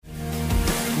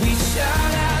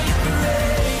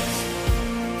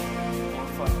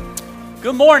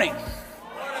Good morning.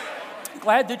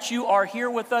 Glad that you are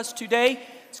here with us today.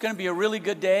 It's going to be a really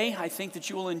good day. I think that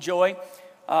you will enjoy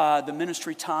the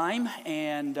ministry time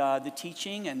and the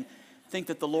teaching, and think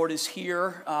that the Lord is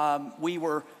here. We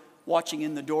were watching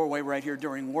in the doorway right here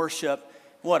during worship.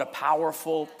 What a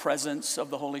powerful presence of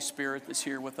the Holy Spirit that's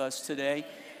here with us today.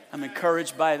 I'm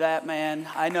encouraged by that, man.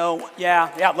 I know,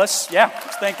 let's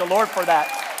thank the Lord for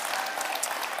that.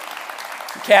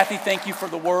 Kathy, thank you for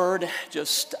the word.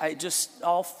 I just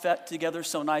all fit together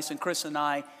so nice. And Chris and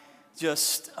I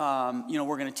we're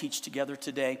going to teach together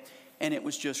today. And it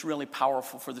was just really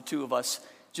powerful for the two of us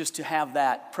just to have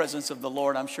that presence of the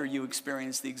Lord. I'm sure you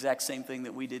experienced the exact same thing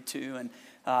that we did too. And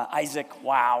Isaac,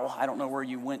 wow, I don't know where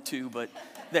you went to, but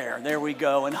there we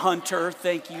go. And Hunter,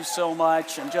 thank you so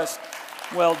much. And just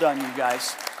well done, you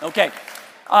guys. Okay.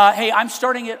 Hey, I'm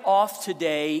starting it off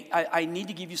today. I need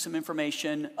to give you some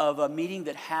information of a meeting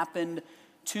that happened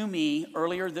to me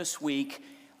earlier this week.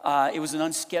 It was an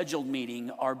unscheduled meeting.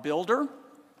 Our builder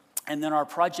and then our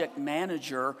project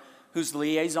manager, who's the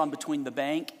liaison between the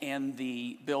bank and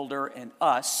the builder and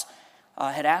us,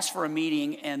 had asked for a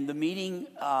meeting, and the meeting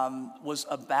was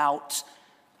about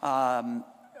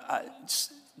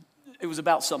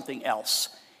something else.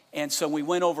 And so we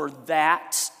went over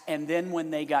that, and then when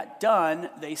they got done,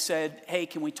 they said, hey,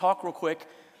 can we talk real quick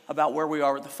about where we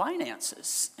are with the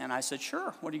finances? And I said,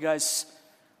 sure. What do you guys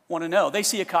want to know? They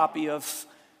see a copy of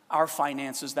our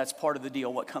finances. That's part of the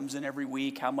deal, what comes in every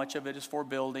week, how much of it is for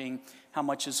building, how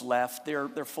much is left. They're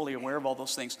fully aware of all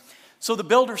those things. So the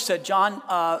builder said, John,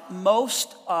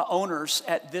 most owners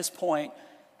at this point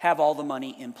have all the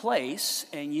money in place,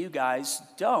 and you guys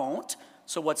don't.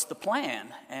 So what's the plan?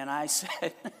 And I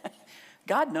said,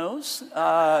 God knows. It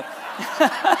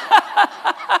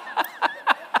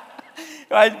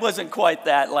wasn't quite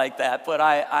like that, but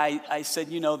I said,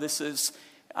 this is,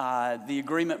 the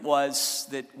agreement was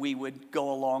that we would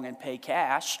go along and pay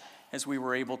cash as we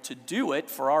were able to do it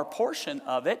for our portion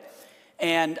of it.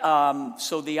 And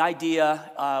so the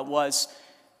idea was,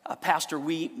 Pastor,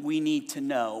 we need to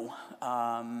know.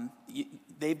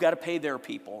 They've got to pay their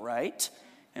people, right?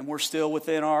 And we're still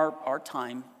within our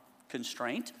time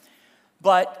constraint.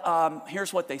 But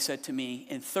here's what they said to me.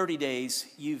 In 30 days,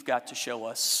 you've got to show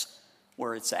us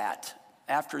where it's at.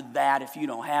 After that, if you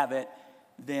don't have it,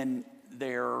 then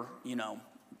they're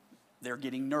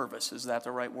getting nervous. Is that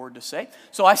the right word to say?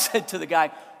 So I said to the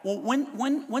guy, well,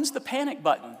 when's the panic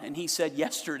button? And he said,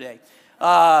 yesterday.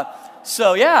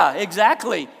 So yeah,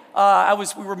 exactly.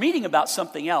 We were meeting about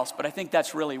something else, but I think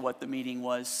that's really what the meeting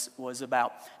was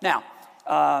about. Now,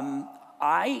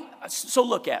 so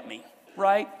look at me,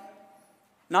 right?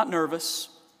 Not nervous,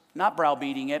 not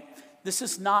browbeating it. This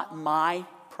is not my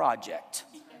project.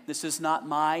 This is not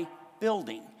my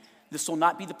building. This will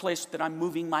not be the place that I'm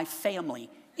moving my family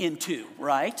into,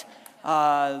 right?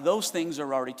 Those things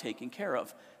are already taken care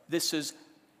of. This is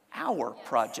our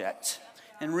project.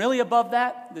 And really above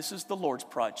that, this is the Lord's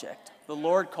project. The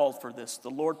Lord called for this.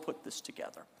 The Lord put this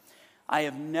together. I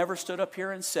have never stood up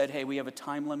here and said, hey, we have a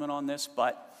time limit on this,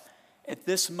 but at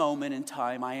this moment in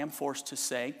time, I am forced to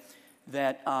say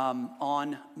that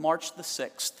on March the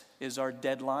 6th is our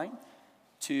deadline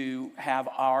to have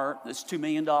this $2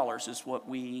 million is what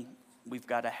we've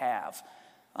got to have.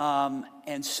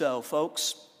 And so,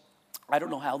 folks, I don't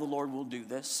know how the Lord will do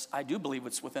this. I do believe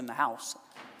it's within the house.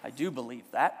 I do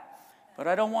believe that. But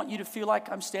I don't want you to feel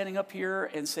like I'm standing up here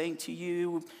and saying to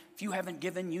you, if you haven't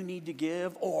given, you need to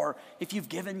give, or if you've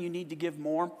given, you need to give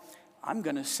more. I'm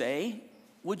going to say,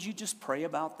 would you just pray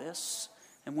about this?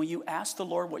 And will you ask the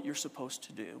Lord what you're supposed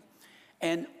to do?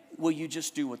 And will you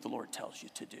just do what the Lord tells you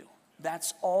to do?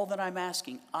 That's all that I'm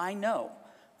asking. I know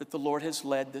that the Lord has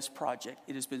led this project.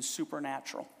 It has been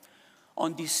supernatural.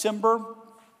 On December,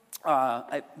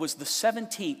 it was the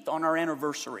 17th on our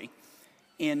anniversary,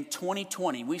 in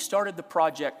 2020, we started the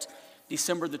project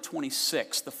December the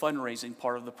 26th, the fundraising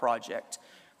part of the project,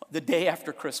 the day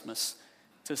after Christmas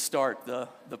to start the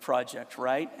project,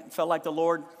 right? It felt like the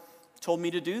Lord told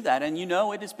me to do that. And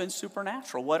it has been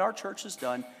supernatural. What our church has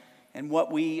done and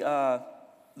what the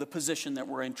position that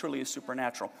we're in truly is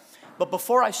supernatural. But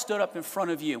before I stood up in front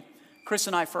of you, Chris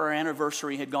and I, for our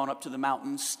anniversary, had gone up to the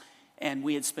mountains and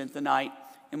we had spent the night.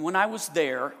 And when I was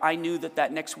there, I knew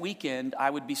that next weekend I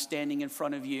would be standing in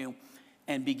front of you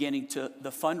and beginning to the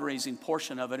fundraising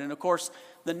portion of it. And of course,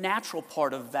 the natural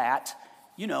part of that,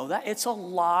 that it's a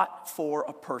lot for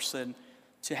a person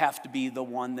to have to be the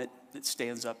one that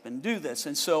stands up and do this.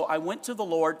 And so I went to the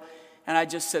Lord and I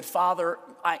just said, Father,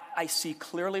 I see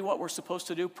clearly what we're supposed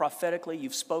to do prophetically.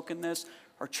 You've spoken this.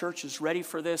 Our church is ready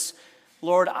for this.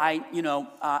 Lord,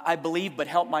 I believe, but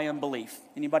help my unbelief.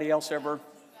 Anybody else ever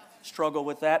struggle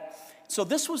with that. So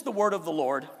this was the word of the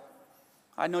Lord.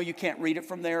 I know you can't read it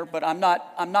from there, but I'm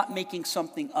not making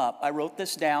something up. I wrote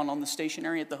this down on the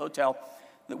stationery at the hotel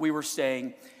that we were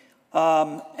staying.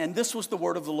 And this was the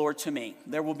word of the Lord to me.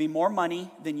 There will be more money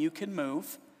than you can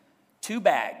move. 2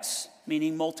 bags,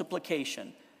 meaning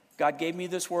multiplication. God gave me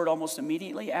this word almost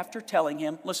immediately after telling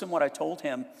him, listen what I told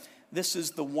him. This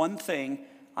is the one thing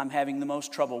I'm having the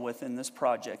most trouble with in this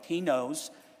project. He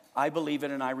knows, I believe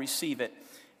it, and I receive it.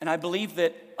 And I believe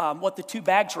that what the 2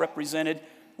 bags represented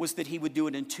was that he would do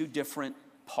it in 2 different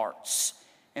parts.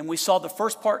 And we saw the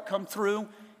first part come through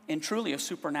in truly a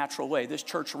supernatural way. This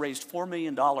church raised $4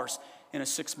 million in a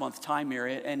 6-month time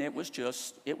period, and it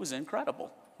was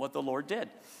incredible what the Lord did.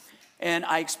 And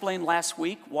I explained last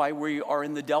week why we are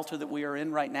in the delta that we are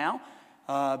in right now,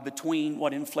 between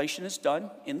what inflation has done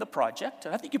in the project.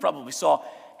 And I think you probably saw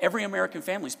every American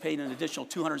family is paying an additional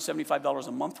 $275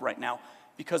 a month right now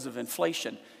because of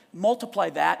inflation.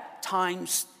 Multiply that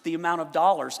times the amount of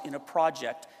dollars in a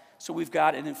project. So we've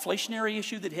got an inflationary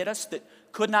issue that hit us that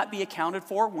could not be accounted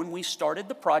for when we started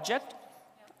the project.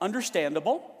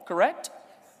 Understandable, correct?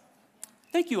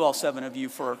 Thank you all 7 of you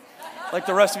for, like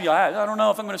the rest of you, I don't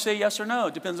know if I'm going to say yes or no.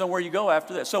 It depends on where you go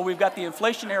after this. So we've got the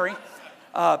inflationary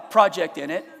project in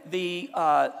it,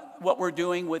 what we're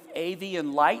doing with AV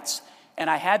and lights. And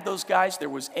I had those guys, there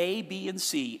was A, B, and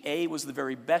C. A was the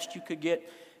very best you could get.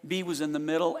 B was in the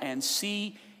middle, and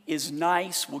C is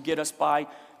nice, will get us by.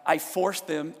 I forced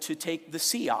them to take the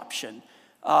C option,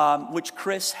 which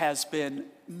Chris has been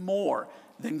more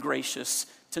than gracious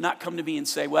to not come to me and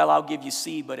say, well, I'll give you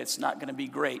C, but it's not going to be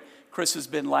great. Chris has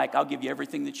been like, I'll give you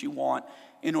everything that you want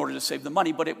in order to save the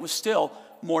money, but it was still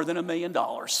more than $1 million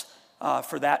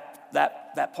for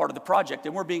that part of the project,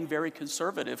 and we're being very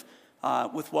conservative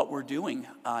with what we're doing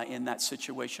in that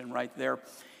situation right there.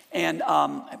 And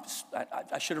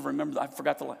I should have remembered, I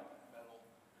forgot the...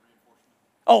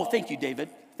 Oh, thank you, David.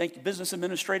 Thank you, business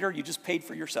administrator. You just paid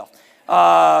for yourself.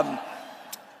 The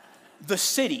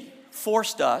city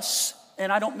forced us,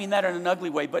 and I don't mean that in an ugly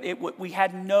way, but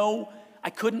I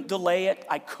couldn't delay it.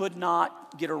 I could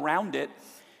not get around it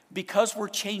because we're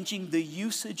changing the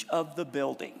usage of the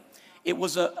building. It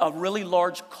was a really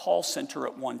large call center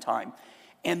at one time,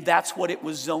 and that's what it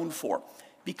was zoned for.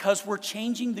 Because we're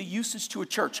changing the usage to a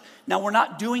church. Now, we're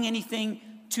not doing anything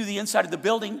to the inside of the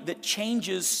building that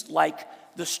changes like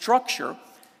the structure,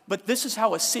 but this is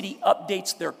how a city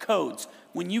updates their codes.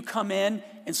 When you come in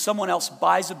and someone else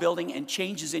buys a building and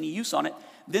changes any use on it,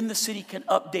 then the city can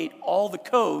update all the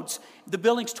codes. The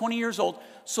building's 20 years old,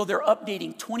 so they're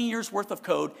updating 20 years worth of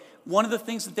code. One of the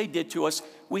things that they did to us,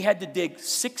 we had to dig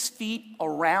 6 feet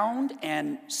around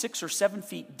and 6 or 7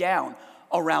 feet down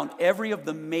around every of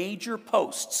the major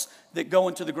posts that go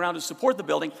into the ground to support the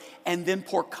building, and then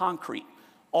pour concrete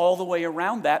all the way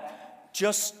around that,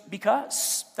 just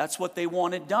because that's what they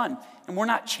wanted done. And we're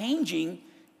not changing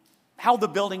how the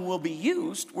building will be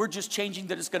used. We're just changing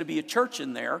that it's going to be a church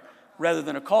in there rather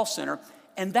than a call center.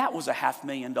 And that was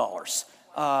 $500,000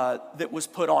 that was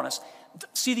put on us.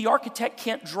 See, the architect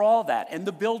can't draw that, and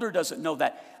the builder doesn't know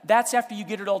that. That's after you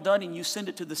get it all done and you send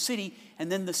it to the city,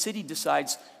 and then the city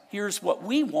decides, here's what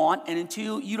we want, and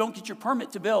until you don't get your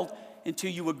permit to build,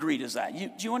 until you agree to that. Do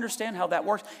you understand how that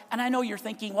works? And I know you're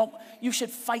thinking, well, you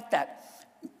should fight that.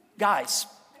 Guys,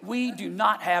 we do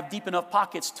not have deep enough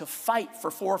pockets to fight for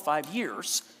 4 or 5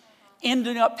 years,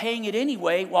 ending up paying it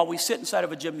anyway while we sit inside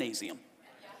of a gymnasium.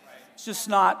 It's just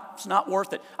it's not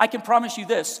worth it. I can promise you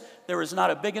this, there is not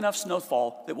a big enough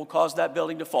snowfall that will cause that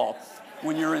building to fall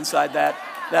when you're inside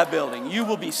that building. You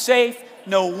will be safe.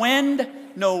 No wind,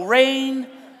 no rain,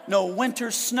 no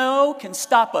winter snow can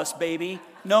stop us, baby.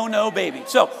 No, baby.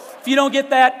 So if you don't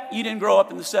get that, you didn't grow up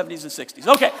in the 70s and 60s.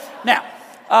 Okay, now,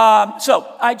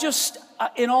 so I just,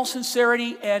 in all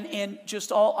sincerity and in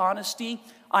just all honesty,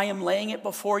 I am laying it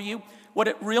before you. What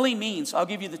it really means, I'll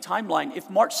give you the timeline. If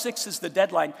March 6th is the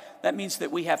deadline, that means that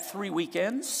we have 3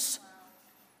 weekends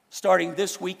starting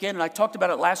this weekend. And I talked about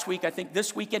it last week. I think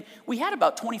this weekend, we had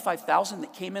about 25,000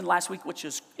 that came in last week, which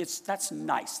is, that's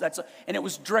nice. And it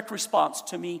was direct response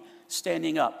to me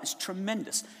standing up. It's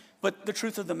tremendous. But the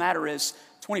truth of the matter is,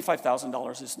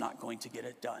 $25,000 is not going to get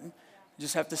it done. I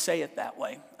just have to say it that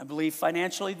way. I believe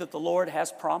financially that the Lord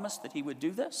has promised that he would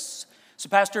do this. So,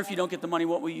 Pastor, if you don't get the money,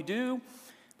 what will you do?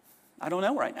 I don't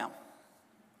know right now.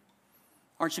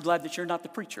 Aren't you glad that you're not the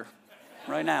preacher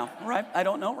right now? Right? I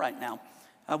don't know right now.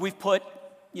 We've put,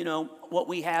 what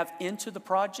we have into the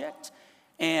project,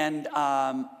 and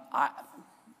I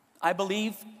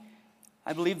believe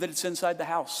that it's inside the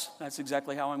house. That's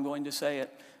exactly how I'm going to say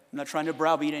it. I'm not trying to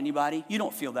browbeat anybody. You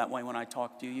don't feel that way when I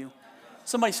talk, do you?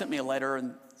 Somebody sent me a letter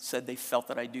and said they felt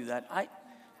that I do that. I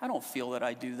don't feel that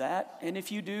I do that. And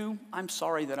if you do, I'm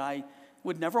sorry that I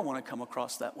would never want to come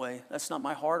across that way. That's not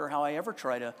my heart or how I ever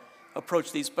try to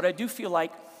approach these. But I do feel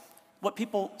like what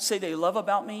people say they love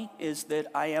about me is that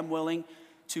I am willing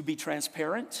to be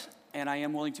transparent and I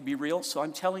am willing to be real. So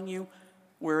I'm telling you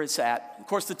where it's at. Of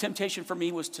course, the temptation for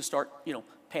me was to start,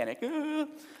 panic.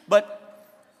 But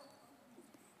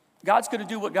God's going to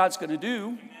do what God's going to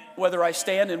do, whether I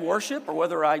stand in worship or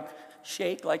whether I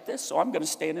shake like this. So I'm going to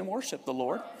stand and worship the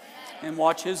Lord and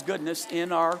watch his goodness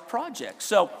in our project.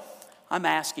 So I'm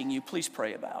asking you, please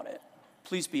pray about it.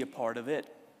 Please be a part of it.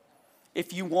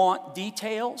 If you want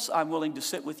details, I'm willing to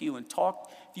sit with you and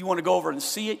talk. If you want to go over and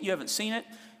see it, you haven't seen it,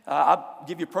 I'll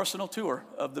give you a personal tour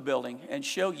of the building and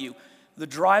show you. The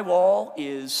drywall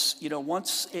is,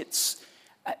 once it's,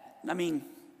 if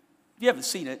you haven't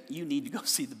seen it, you need to go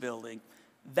see the building.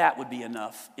 That would be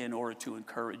enough in order to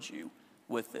encourage you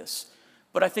with this.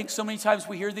 But I think so many times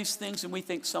we hear these things and we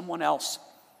think someone else.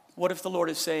 What if the Lord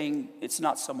is saying it's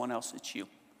not someone else, it's you?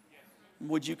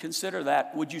 Would you consider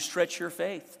that? Would you stretch your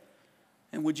faith?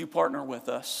 And would you partner with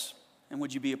us? And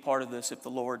would you be a part of this if the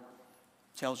Lord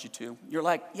tells you to? You're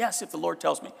like, yes, if the Lord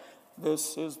tells me.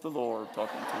 This is the Lord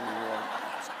talking to you.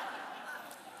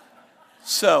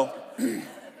 So,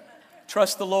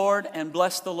 trust the Lord and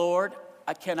bless the Lord.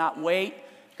 I cannot wait.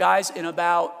 Guys, in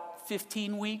about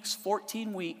 15 weeks,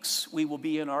 14 weeks, we will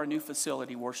be in our new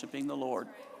facility worshiping the Lord,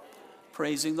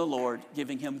 praising the Lord,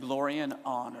 giving him glory and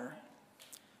honor,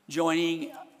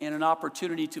 joining in an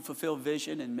opportunity to fulfill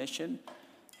vision and mission.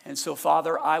 And so,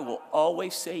 Father, I will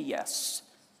always say yes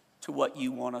to what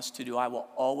you want us to do. I will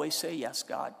always say yes,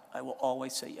 God. I will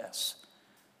always say yes.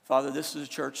 Father, this is a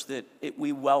church that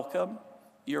we welcome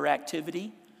your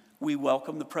activity. We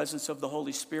welcome the presence of the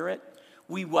Holy Spirit.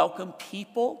 We welcome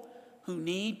people who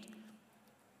need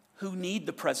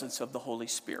the presence of the Holy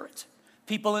Spirit.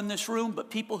 People in this room, but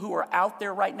people who are out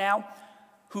there right now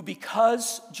who,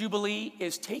 because Jubilee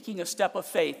is taking a step of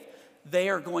faith, they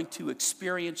are going to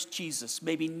experience Jesus,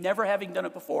 maybe never having done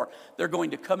it before. They're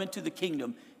going to come into the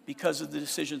kingdom because of the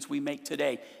decisions we make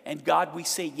today. And God, we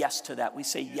say yes to that. We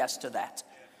say yes to that.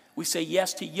 We say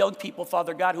yes to young people,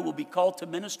 Father God, who will be called to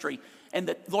ministry. And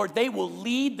that, Lord, they will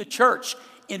lead the church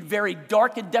in very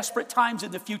dark and desperate times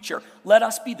in the future. Let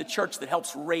us be the church that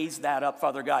helps raise that up,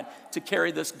 Father God, to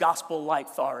carry this gospel light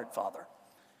forward, Father.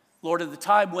 Lord, at the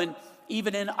time when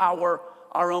even in our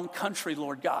own country,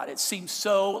 Lord God, it seems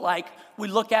so like we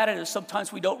look at it and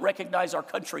sometimes we don't recognize our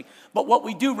country. But what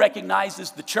we do recognize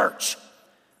is the church.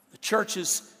 The church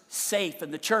is safe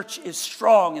and the church is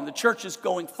strong and the church is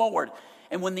going forward.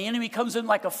 And when the enemy comes in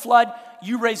like a flood,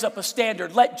 you raise up a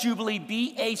standard. Let Jubilee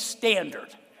be a standard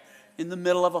in the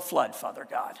middle of a flood, Father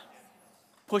God.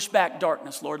 Push back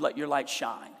darkness, Lord. Let your light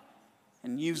shine.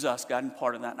 And use us, God, in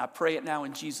part of that. And I pray it now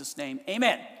in Jesus' name.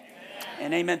 Amen.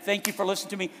 And amen. Thank you for listening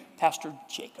to me, Pastor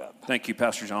Jacob. Thank you,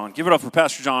 Pastor John. Give it up for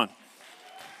Pastor John.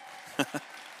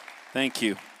 Thank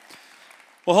you.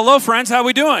 Well, hello, friends. How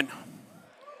we doing?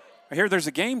 I hear there's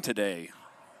a game today.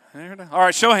 All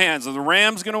right, show of hands. Are the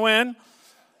Rams going to win?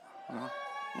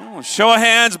 Oh, show of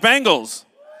hands, Bengals.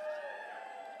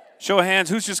 Show of hands,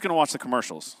 who's just going to watch the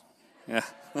commercials? Yeah.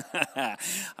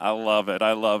 I love it.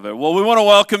 I love it. Well, we want to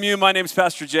welcome you. My name's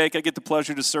Pastor Jake. I get the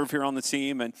pleasure to serve here on the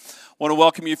team and want to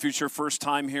welcome you if it's your first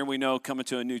time here. We know coming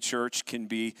to a new church can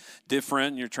be different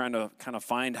and you're trying to kind of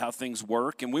find how things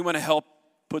work. And we want to help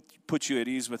put you at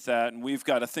ease with that. And we've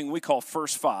got a thing we call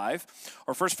First Five.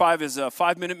 Our First Five is a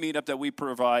 5-minute meetup that we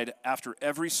provide after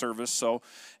every service. So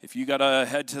if you got to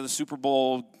head to the Super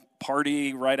Bowl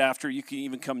party right after, you can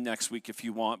even come next week if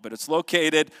you want, but it's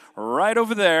located right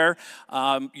over there,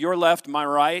 your left, my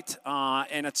right,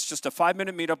 and it's just a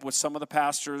 5-minute meetup with some of the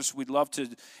pastors. We'd love to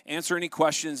answer any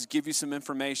questions, give you some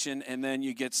information, and then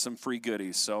you get some free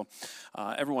goodies. So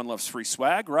everyone loves free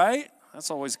swag, right? That's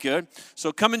always good.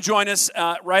 So come and join us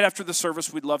right after the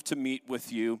service. We'd love to meet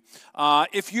with you.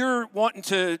 If you're wanting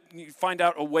to find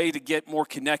out a way to get more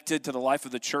connected to the life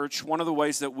of the church, one of the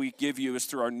ways that we give you is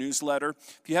through our newsletter.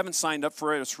 If you haven't signed up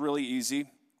for it, it's really easy.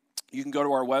 You can go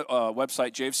to our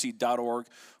website,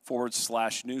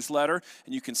 jfc.org/newsletter,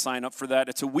 and you can sign up for that.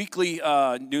 It's a weekly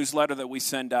newsletter that we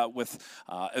send out with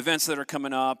events that are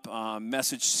coming up,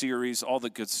 message series, all the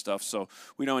good stuff. So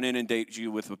we don't inundate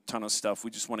you with a ton of stuff.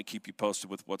 We just want to keep you posted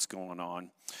with what's going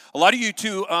on. A lot of you,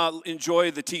 too,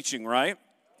 enjoy the teaching, right?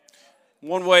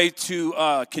 One way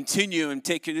to continue and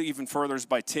take it even further is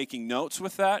by taking notes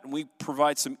with that. And we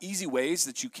provide some easy ways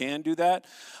that you can do that.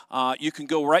 You can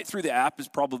go right through the app is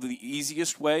probably the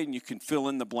easiest way, and you can fill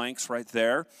in the blanks right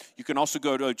there. You can also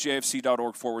go to jfc.org/live.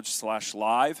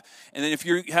 And then if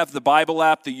you have the Bible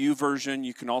app, the U version,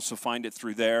 you can also find it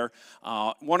through there.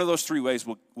 One of those three ways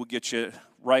will get you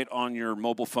right on your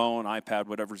mobile phone, iPad,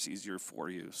 whatever's easier for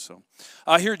you. So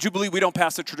here at Jubilee, we don't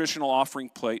pass the traditional offering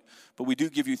plate, but we do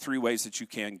give you three ways that you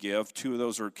can give. Two of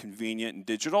those are convenient and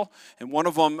digital. And one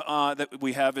of them that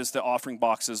we have is the offering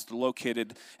boxes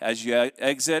located as you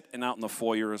exit and out in the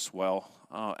foyer as well.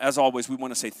 As always, we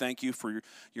want to say thank you for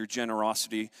your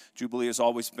generosity. Jubilee has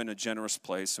always been a generous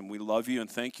place, and we love you and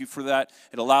thank you for that.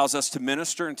 It allows us to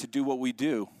minister and to do what we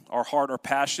do. Our heart, our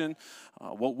passion,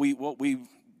 what we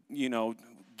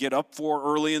get up for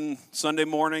early in Sunday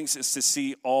mornings is to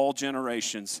see all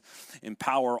generations,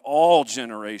 empower all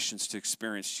generations to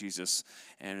experience Jesus,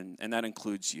 and that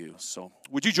includes you. So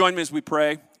would you join me as we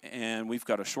pray? And we've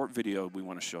got a short video we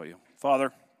want to show you.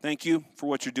 Father, thank you for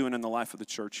what you're doing in the life of the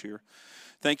church here.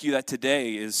 Thank you that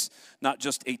today is not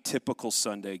just a typical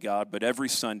Sunday, God, but every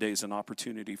Sunday is an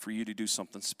opportunity for you to do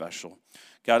something special.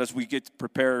 God, as we get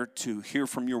prepared to hear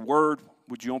from your word,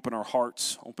 would you open our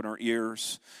hearts, open our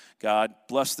ears? God,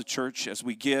 bless the church as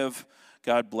we give.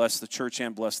 God, bless the church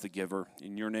and bless the giver.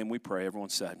 In your name we pray. Everyone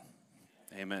said,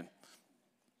 amen.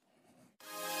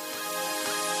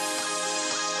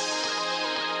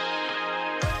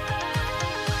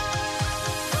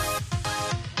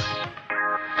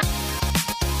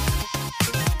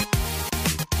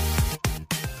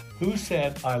 Who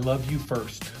said, I love you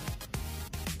first?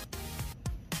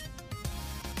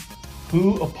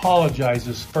 Who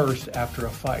apologizes first after a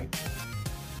fight?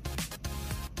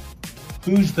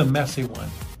 Who's the messy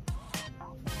one?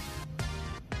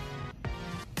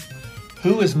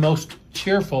 Who is most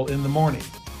cheerful in the morning?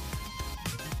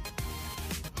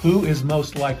 Who is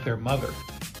most like their mother?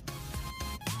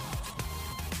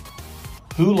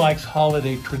 Who likes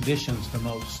holiday traditions the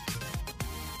most?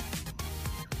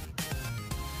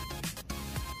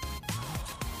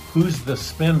 Who's the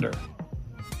spender?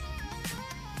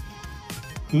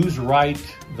 Who's right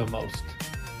the most?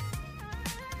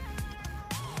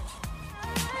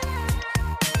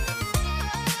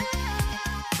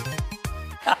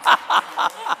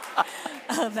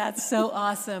 Oh, that's so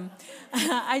awesome.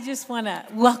 I just want to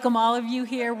welcome all of you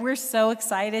here. We're so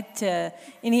excited to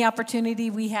any opportunity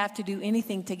we have to do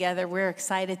anything together. We're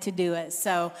excited to do it.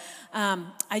 So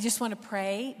I just want to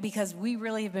pray because we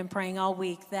really have been praying all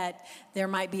week that there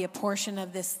might be a portion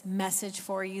of this message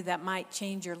for you that might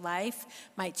change your life,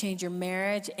 might change your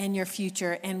marriage and your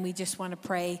future. And we just want to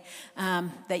pray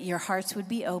that your hearts would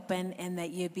be open and that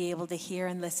you'd be able to hear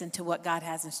and listen to what God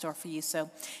has in store for you. So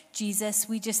Jesus,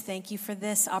 we just thank you for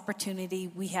this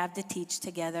opportunity we have to teach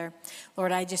together.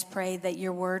 Lord, I just pray that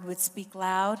your word would speak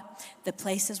loud, the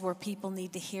places where people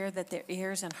need to hear, that their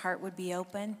ears and heart would be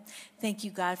open. Thank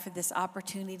you, God, for this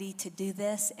opportunity to do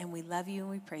this, and we love you and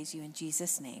we praise you in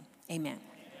Jesus' name. Amen.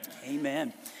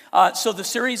 Amen. So the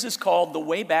series is called The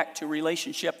Way Back to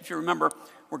Relationship. If you remember,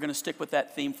 we're going to stick with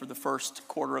that theme for the first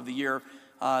quarter of the year.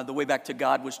 The Way Back to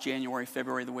God was January,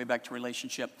 February, The Way Back to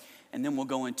Relationship. And then we'll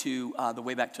go into the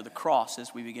way back to the cross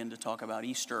as we begin to talk about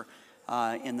Easter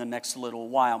in the next little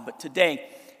while. But today,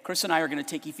 Chris and I are going to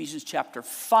take Ephesians chapter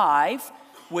 5,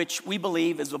 which we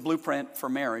believe is a blueprint for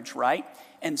marriage, right?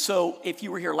 And so if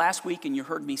you were here last week and you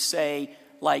heard me say,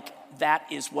 like, that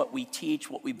is what we teach,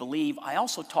 what we believe, I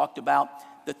also talked about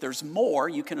that there's more.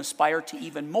 You can aspire to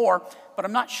even more. But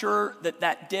I'm not sure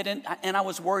that didn't, and I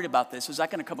was worried about this. Is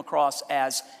that going to come across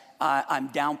as I'm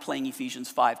downplaying Ephesians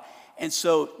 5? And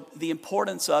so the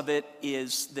importance of it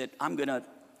is that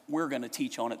we're going to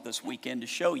teach on it this weekend to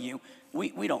show you.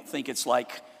 We don't think it's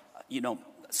like,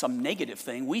 some negative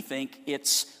thing. We think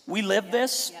we live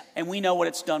this and we know what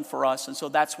it's done for us. And so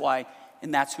that's why,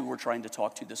 and that's who we're trying to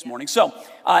talk to this morning. So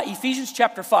Ephesians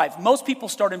chapter 5, most people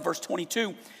start in verse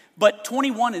 22, but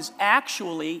 21 is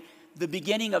actually the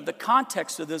beginning of the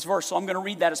context of this verse. So I'm going to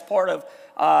read that as part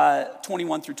of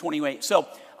 21 through 28. So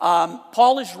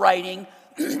Paul is writing,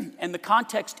 and the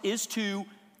context is to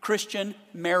Christian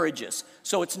marriages.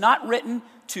 So it's not written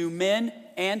to men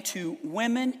and to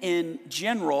women in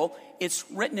general. It's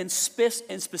written in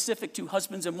specific to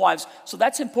husbands and wives. So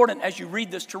that's important as you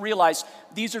read this to realize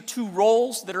these are two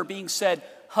roles that are being said.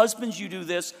 Husbands, you do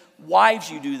this. Wives,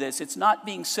 you do this. It's not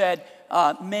being said,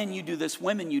 men, you do this.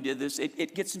 Women, you do this.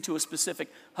 It gets into a specific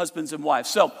husbands and wives.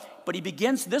 So, but he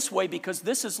begins this way because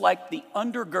this is like the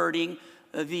undergirding,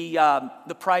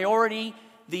 the priority,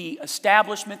 the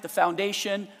establishment, the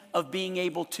foundation of being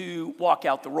able to walk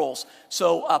out the roles.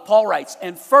 So Paul writes,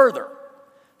 and further,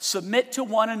 submit to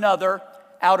one another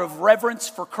out of reverence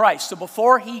for Christ. So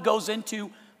before he goes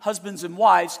into husbands and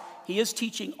wives, he is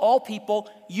teaching all people,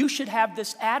 you should have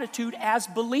this attitude as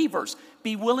believers.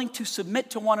 Be willing to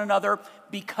submit to one another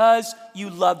because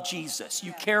you love Jesus.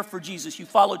 You care for Jesus. You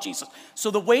follow Jesus. So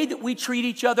the way that we treat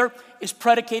each other is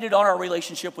predicated on our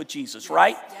relationship with Jesus,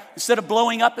 right? Instead of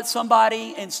blowing up at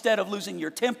somebody, instead of losing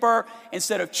your temper,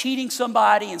 instead of cheating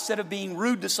somebody, instead of being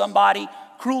rude to somebody,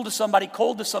 cruel to somebody,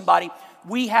 cold to somebody,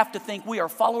 we have to think we are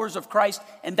followers of Christ,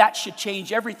 and that should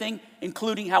change everything,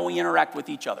 including how we interact with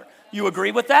each other. You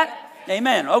agree with that?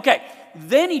 Amen. Okay.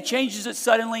 Then he changes it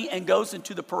suddenly and goes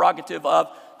into the prerogative of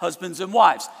husbands and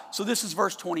wives. So this is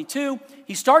verse 22.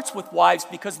 He starts with wives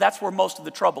because that's where most of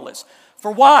the trouble is.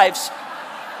 For wives,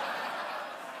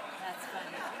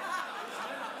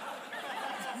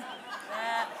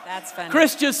 That's funny.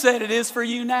 Chris just said it is for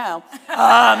you now.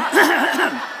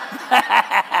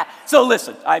 So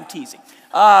listen, I'm teasing.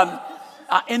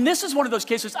 And this is one of those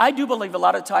cases, I do believe a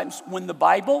lot of times when the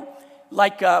Bible,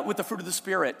 like with the fruit of the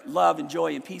Spirit, love and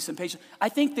joy and peace and patience, I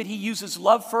think that he uses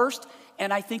love first,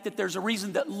 and I think that there's a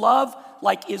reason that love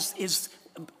is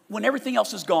when everything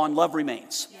else is gone, love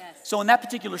remains. Yes. So in that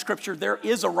particular scripture, there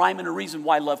is a rhyme and a reason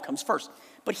why love comes first.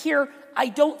 But here, I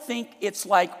don't think it's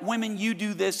like women, you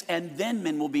do this, and then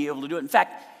men will be able to do it. In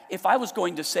fact, if I was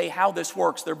going to say how this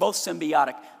works, they're both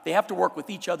symbiotic. They have to work with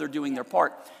each other doing their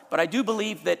part. But I do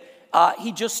believe that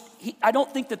I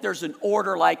don't think that there's an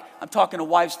order like I'm talking to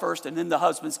wives first and then the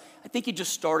husbands. I think he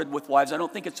just started with wives. I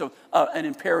don't think it's an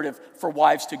imperative for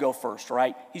wives to go first,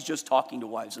 right? He's just talking to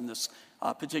wives in this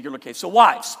particular case. So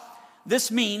wives, this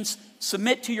means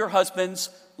submit to your husbands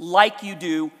like you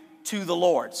do to the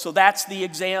Lord. So that's the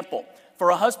example. For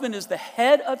a husband is the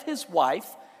head of his wife,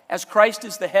 as Christ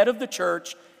is the head of the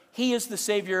church. He is the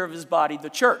Savior of his body, the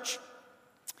church.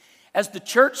 As the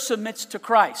church submits to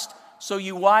Christ, so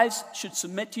you wives should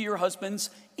submit to your husbands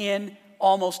in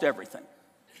almost everything.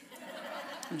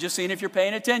 I'm just seeing if you're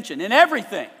paying attention. In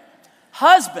everything.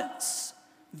 Husbands,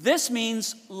 this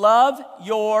means love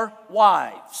your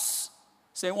wives.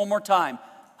 Say it one more time.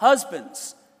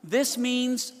 Husbands, this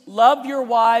means love your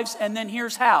wives, and then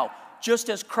here's how. Just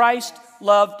as Christ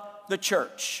loved the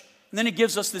church. And then it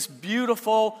gives us this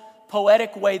beautiful,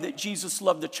 poetic way that Jesus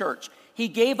loved the church. He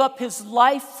gave up his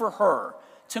life for her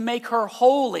to make her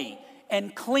holy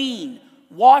and clean,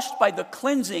 washed by the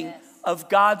cleansing of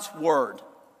God's word.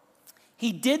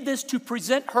 He did this to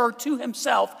present her to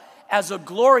himself as a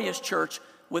glorious church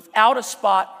without a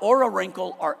spot or a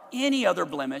wrinkle or any other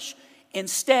blemish.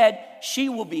 Instead, she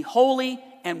will be holy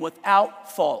and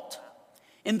without fault.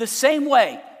 In the same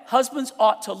way, husbands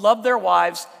ought to love their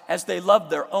wives as they love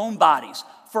their own bodies.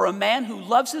 For a man who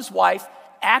loves his wife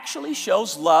actually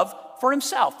shows love for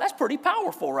himself. That's pretty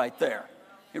powerful right there.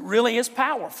 It really is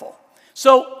powerful.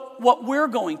 So what we're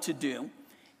going to do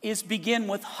is begin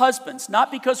with husbands, not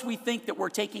because we think that we're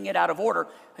taking it out of order.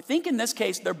 I think in this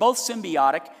case, they're both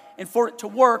symbiotic, and for it to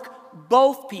work,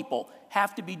 both people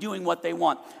have to be doing what they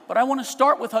want. But I want to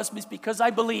start with husbands because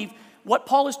I believe what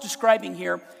Paul is describing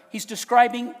here, he's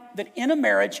describing that in a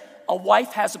marriage, a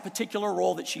wife has a particular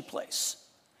role that she plays.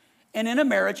 And in a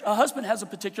marriage, a husband has a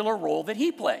particular role that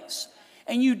he plays.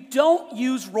 And you don't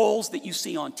use roles that you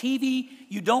see on TV.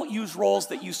 You don't use roles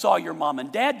that you saw your mom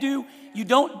and dad do. You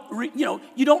don't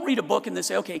read a book and they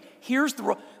say, okay, here's the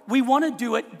role. We want to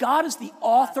do it. God is the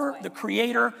author, the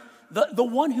creator, the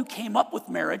one who came up with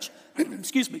marriage.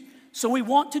 Excuse me. So we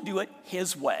want to do it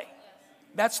his way.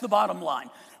 That's the bottom line.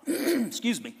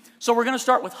 Excuse me. So we're going to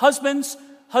start with husbands.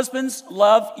 Husbands,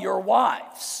 love your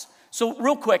wives. So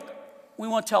real quick, we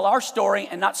want to tell our story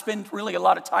and not spend really a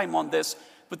lot of time on this.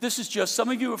 But this is just, some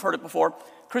of you have heard it before.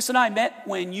 Chris and I met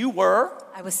when you were?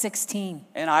 I was 16.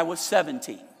 And I was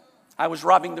 17. I was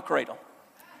robbing the cradle.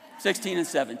 16 and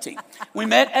 17. We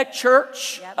met at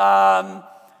church. Yep.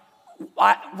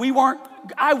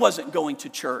 I wasn't going to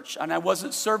church, and I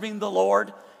wasn't serving the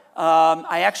Lord.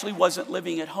 I actually wasn't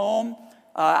living at home.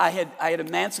 I had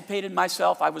emancipated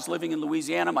myself. I was living in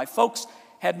Louisiana. My folks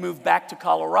had moved back to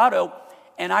Colorado,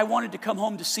 and I wanted to come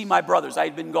home to see my brothers. I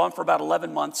had been gone for about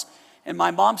 11 months. And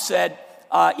my mom said,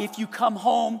 if you come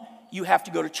home, you have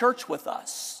to go to church with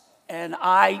us. And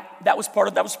that was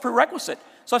a prerequisite.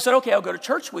 So I said, okay, I'll go to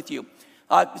church with you.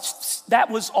 That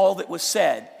was all that was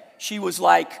said. She was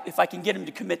like, if I can get him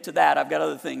to commit to that, I've got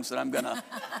other things that I'm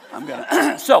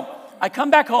gonna. So I come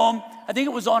back home. I think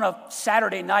it was on a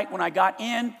Saturday night when I got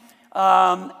in.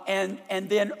 And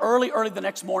then early the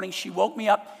next morning, she woke me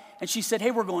up and she said, hey,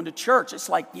 we're going to church. It's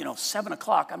like, 7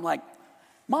 o'clock. I'm like,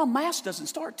 Mom, Mass doesn't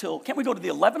start till, can't we go to the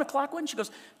 11 o'clock one? She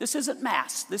goes, this isn't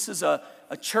Mass. This is a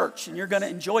church, and you're going to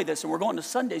enjoy this, and we're going to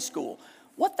Sunday school.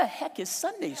 What the heck is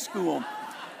Sunday school?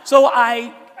 So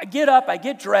I get up, I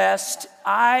get dressed.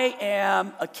 I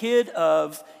am a kid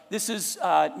of, this is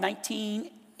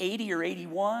 1980 or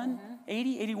 81,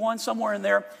 80, 81, somewhere in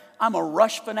there. I'm a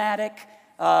Rush fanatic.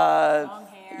 Long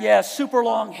hair. Yeah, super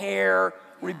long hair,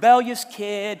 rebellious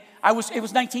kid. It was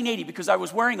 1980 because I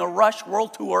was wearing a Rush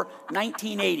World Tour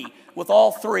 1980 with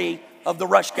all three of the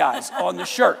Rush guys on the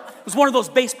shirt. It was one of those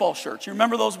baseball shirts. You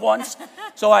remember those ones?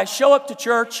 So I show up to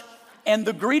church, and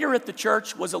the greeter at the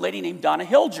church was a lady named Donna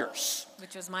Hilgers,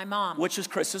 Which was my mom. which is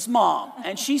Chris's mom.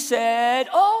 And she said,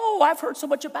 oh, I've heard so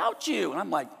much about you. And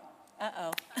I'm like,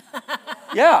 Uh-oh.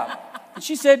 yeah. And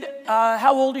she said,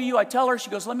 how old are you? I tell her, she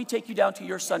goes, let me take you down to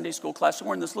your Sunday school class. And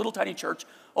we're in this little tiny church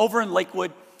over in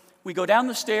Lakewood. We go down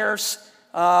the stairs.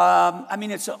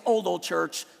 It's an old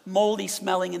church, moldy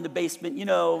smelling in the basement,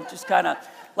 just kind of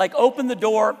like open the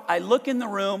door. I look in the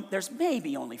room. There's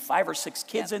maybe only 5 or 6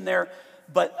 kids in there.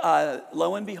 But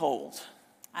lo and behold,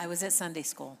 I was at Sunday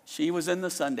school. she was in the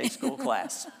Sunday school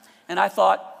class. And I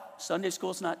thought, Sunday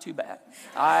school's not too bad.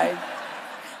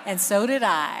 And so did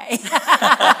I.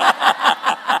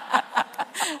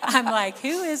 I'm like,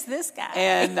 who is this guy?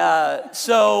 And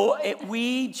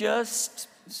we just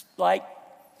like,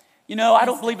 I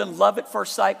don't believe in love at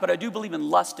first sight, but I do believe in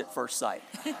lust at first sight.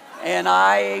 And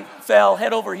I fell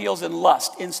head over heels in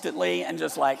lust instantly and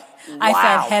just like, wow. I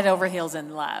fell head over heels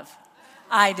in love.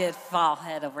 I did fall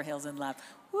head over heels in love.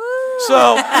 Woo!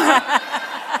 So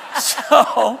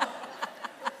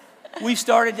we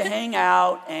started to hang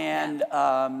out, and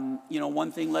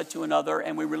one thing led to another,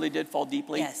 and we really did fall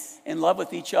deeply in love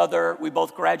with each other. We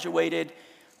both graduated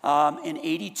in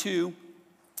 '82,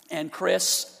 and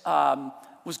Chris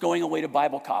was going away to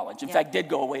Bible college. In fact, did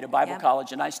go away to Bible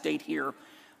college, and I stayed here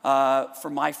for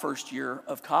my first year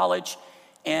of college.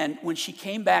 And when she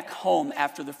came back home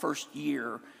after the first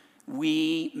year,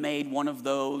 we made one of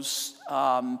those,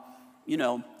 18,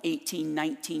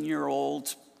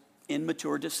 19-year-old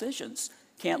immature decisions.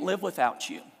 Can't live without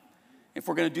you. If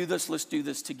we're going to do this, let's do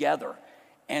this together.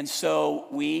 And so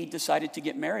we decided to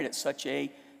get married at such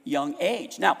a young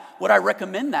age. Now, would I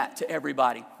recommend that to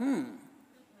everybody?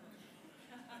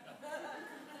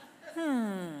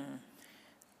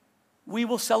 We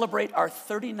will celebrate our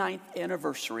 39th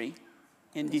anniversary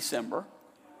in December.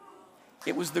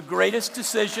 It was the greatest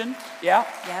decision. Yeah.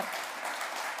 Yep.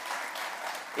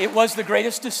 It was the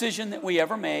greatest decision that we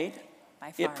ever made.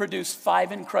 By far. It produced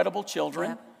 5 incredible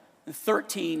children, and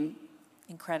 13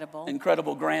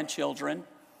 incredible grandchildren.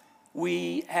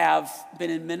 We have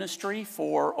been in ministry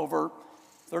for over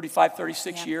 35,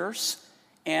 36 years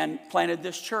and planted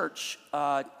this church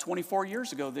 24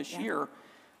 years ago this year.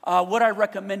 Would I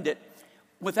recommend it?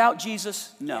 Without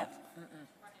Jesus, no.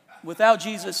 Without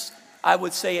Jesus, I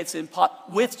would say it's impossible.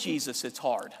 With Jesus, it's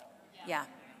hard. Yeah.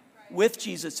 With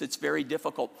Jesus, it's very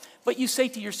difficult. But you say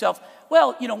to yourself,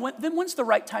 well, then when's the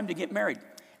right time to get married?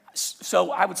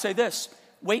 So I would say this.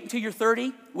 Wait until you're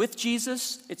 30. With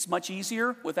Jesus, it's much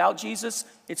easier. Without Jesus,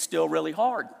 it's still really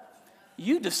hard.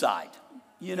 You decide,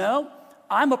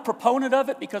 I'm a proponent of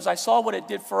it because I saw what it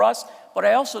did for us, but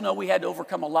I also know we had to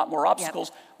overcome a lot more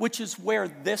obstacles, which is where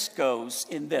this goes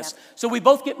in this. So we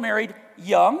both get married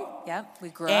young. Yeah, we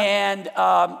grew up. And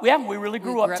we really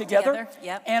grew up together.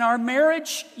 Yep. And our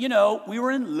marriage, we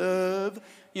were in love.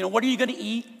 What are you going to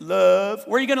eat? Love.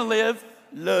 Where are you going to live?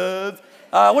 Love.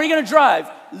 What are you going to drive?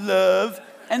 Love.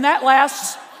 And that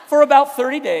lasts for about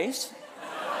 30 days.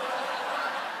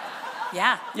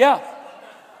 Yeah. Yeah.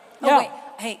 Oh, wait.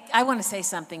 Hey, I want to say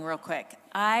something real quick.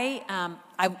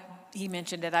 He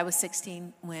mentioned it. I was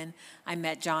 16 when I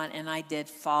met John, and I did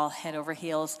fall head over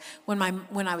heels. When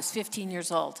I was 15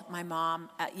 years old, my mom,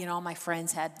 all my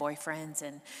friends had boyfriends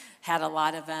and had a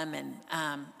lot of them, and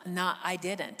I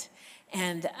didn't.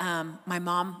 And my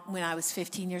mom, when I was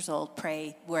 15 years old,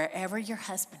 prayed, wherever your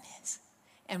husband is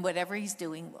and whatever he's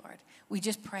doing, Lord, we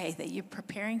just pray that you're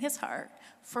preparing his heart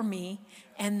for me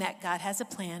and that God has a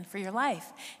plan for your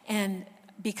life. And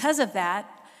because of that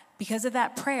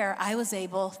prayer, I was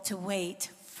able to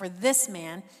wait for this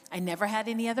man. I never had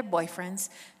any other boyfriends.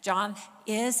 John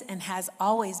is and has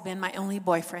always been my only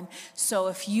boyfriend. So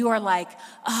if you are like,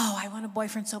 oh, I want a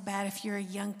boyfriend so bad, if you're a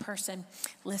young person,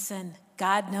 listen,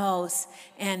 God knows.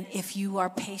 And if you are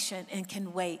patient and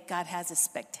can wait, God has a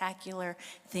spectacular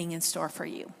thing in store for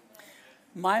you.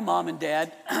 My mom and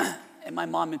dad, and my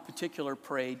mom in particular,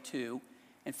 prayed too.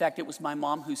 In fact, it was my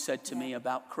mom who said to me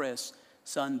about Chris,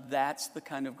 son, that's the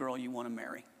kind of girl you want to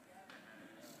marry.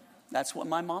 That's what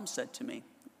my mom said to me.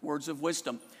 Words of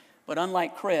wisdom. But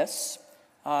unlike Chris,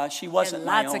 She wasn't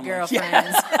my Lots of only.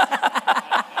 girlfriends.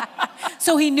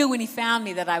 So he knew when he found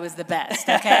me that I was the best,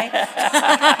 okay?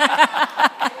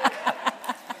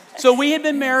 So we had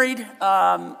been married.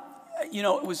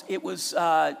 It was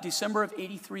December of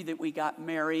 '83 that we got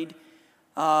married,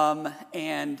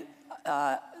 and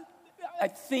I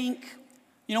think,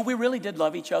 we really did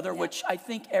love each other, which I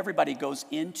think everybody goes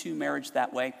into marriage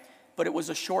that way. But it was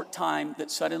a short time that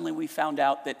suddenly we found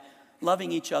out that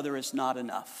loving each other is not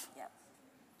enough. Yep.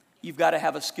 You've got to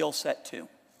have a skill set too.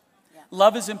 Yep.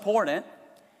 Love is important.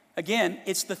 Again,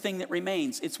 it's the thing that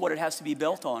remains. It's what it has to be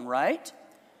built on, right?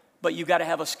 But you've got to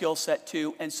have a skill set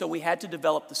too. And so we had to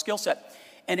develop the skill set.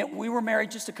 And we were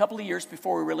married just a couple of years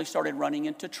before we really started running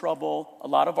into trouble, a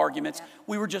lot of arguments. Yeah.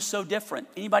 We were just so different.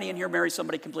 Anybody in here marry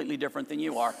somebody completely different than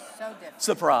you are? So different.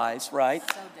 Surprise, right?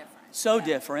 So different. So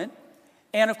different.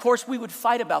 And of course, we would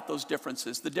fight about those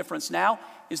differences. The difference now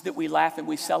is that we laugh and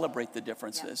we celebrate the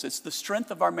differences. It's the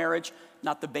strength of our marriage,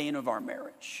 not the bane of our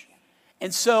marriage.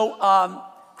 And so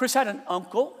Chris had an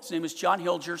uncle. His name was John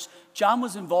Hilgers. John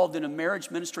was involved in a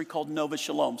marriage ministry called Nova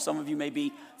Shalom. Some of you may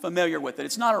be familiar with it.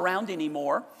 It's not around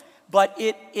anymore, but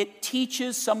it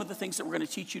teaches some of the things that we're going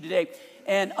to teach you today.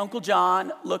 And Uncle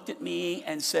John looked at me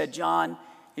and said, John,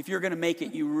 if you're going to make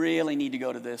it, you really need to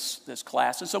go to this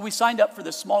class. And so we signed up for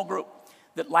this small group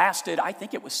that lasted, I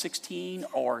think it was 16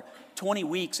 or 20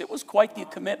 weeks. It was quite the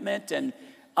commitment. And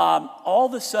all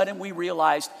of a sudden we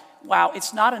realized, wow,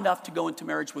 it's not enough to go into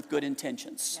marriage with good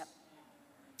intentions. Yep.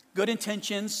 Good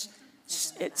intentions,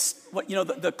 it's what,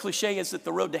 the cliche is that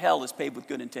the road to hell is paved with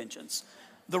good intentions.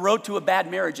 The road to a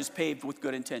bad marriage is paved with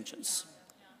good intentions.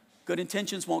 Good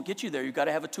intentions won't get you there. You've got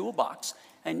to have a toolbox.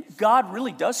 And God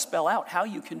really does spell out how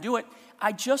you can do it.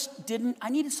 I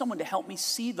needed someone to help me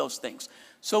see those things.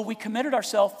 So we committed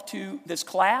ourselves to this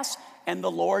class, and the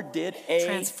Lord did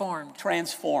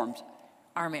transformed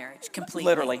our marriage completely.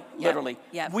 Literally.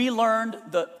 Yep. We learned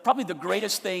probably the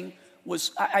greatest thing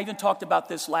was, I even talked about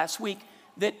this last week,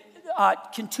 that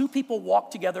can two people walk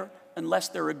together unless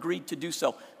they're agreed to do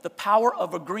so? The power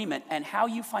of agreement and how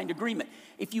you find agreement.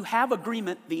 If you have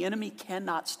agreement, the enemy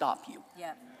cannot stop you.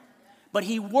 Yep. But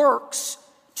he works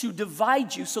to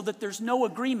divide you so that there's no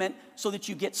agreement, so that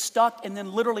you get stuck and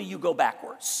then literally you go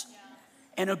backwards.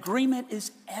 And agreement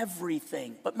is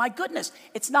everything. But my goodness,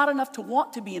 it's not enough to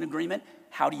want to be in agreement.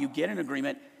 How do you get in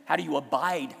agreement? How do you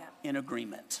abide in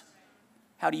agreement?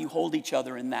 How do you hold each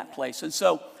other in that place? And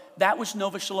so that was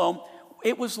Nova Shalom.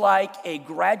 It was like a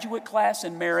graduate class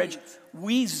in marriage.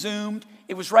 We Zoomed.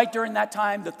 It was right during that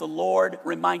time that the Lord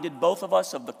reminded both of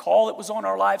us of the call that was on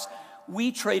our lives.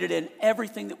 We traded in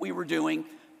everything that we were doing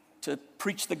to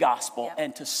preach the gospel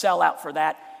and to sell out for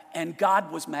that. And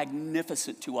God was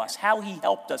magnificent to us, how he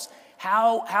helped us,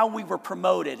 how we were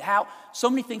promoted, how so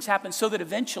many things happened, so that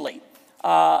eventually,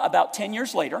 about 10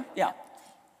 years later, go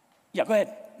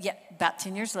ahead. Yeah, about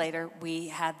 10 years later, we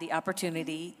had the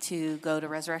opportunity to go to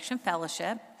Resurrection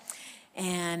Fellowship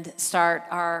and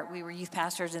we were youth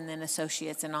pastors and then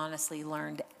associates, and honestly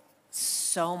learned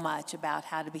so much about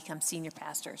how to become senior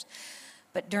pastors.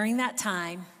 But during that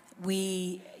time,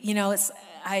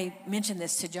 I mentioned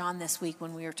this to John this week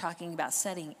when we were talking about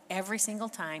setting. Every single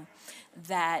time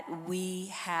that we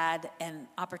had an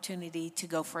opportunity to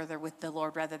go further with the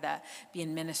Lord, whether that be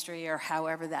in ministry or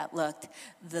however that looked,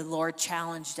 the Lord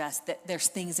challenged us that there's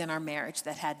things in our marriage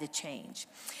that had to change.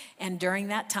 And during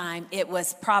that time, it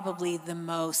was probably the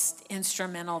most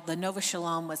instrumental. The Nova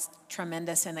Shalom was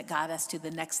tremendous, and it got us to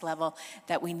the next level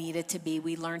that we needed to be.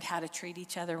 We learned how to treat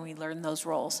each other, and we learned those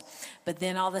roles. But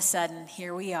then all of a sudden,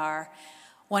 here we are,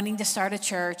 wanting to start a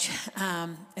church.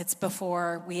 It's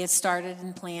before we had started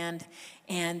and planned,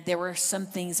 and there were some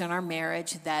things in our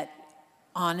marriage that,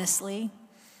 honestly,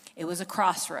 it was a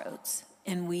crossroads.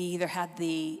 And we either had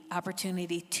the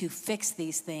opportunity to fix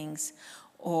these things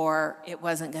or it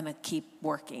wasn't going to keep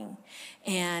working.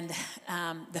 And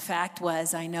the fact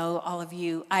was, I know all of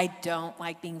you, I don't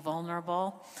like being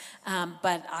vulnerable,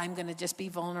 but I'm going to just be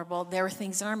vulnerable. There were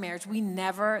things in our marriage. We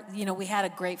never, we had a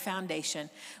great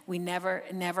foundation. We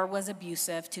never was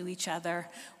abusive to each other.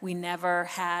 We never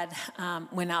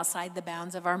went outside the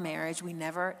bounds of our marriage. We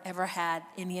never, ever had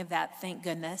any of that, thank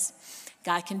goodness.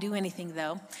 God can do anything,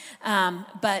 though.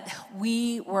 But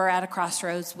we were at a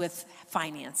crossroads with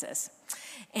finances.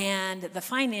 And the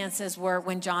finances were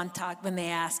when they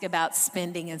asked about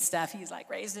spending and stuff, he's like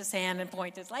raised his hand and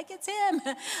pointed like it's him.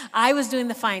 I was doing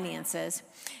the finances,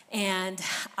 and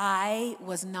I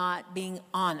was not being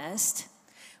honest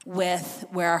with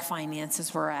where our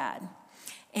finances were at.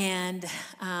 And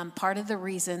part of the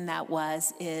reason that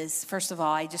is, first of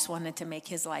all, I just wanted to make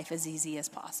his life as easy as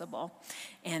possible.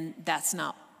 And that's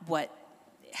not what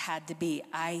had to be,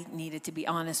 I needed to be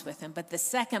honest with him. But the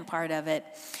second part of it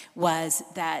was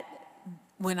that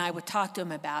when I would talk to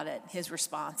him about it, his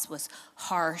response was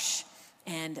harsh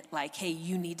and like, hey,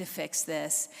 you need to fix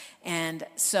this. And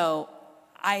so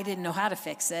I didn't know how to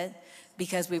fix it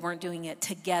because we weren't doing it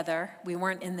together. We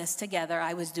weren't in this together.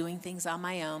 I was doing things on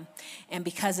my own. And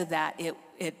because of that,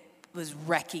 it was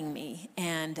wrecking me.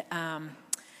 And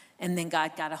then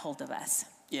God got a hold of us.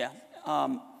 Yeah.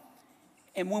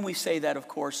 And when we say that, of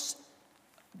course,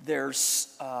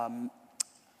 there's,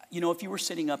 if you were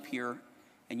sitting up here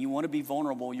and you want to be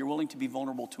vulnerable, you're willing to be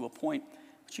vulnerable to a point,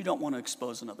 but you don't want to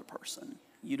expose another person.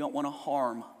 You don't want to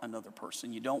harm another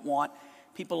person. You don't want,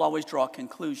 people always draw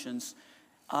conclusions.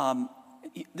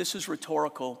 This is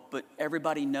rhetorical, but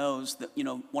everybody knows that,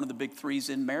 one of the big threes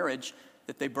in marriage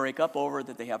that they break up over,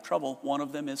 that they have trouble, one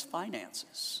of them is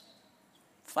finances.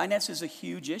 Finance is a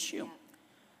huge issue.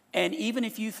 And even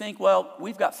if you think, well,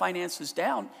 we've got finances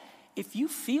down, if you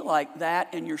feel like that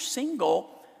and you're single,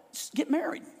 just get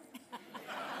married.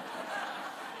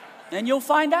 And you'll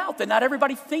find out that not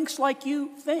everybody thinks like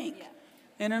you think. Yeah.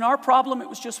 And in our problem, it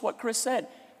was just what Chris said.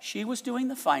 She was doing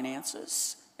the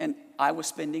finances, and I was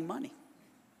spending money.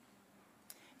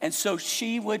 And so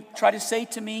she would try to say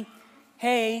to me,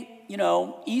 hey,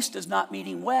 East is not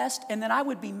meeting West, and then I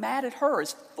would be mad at her,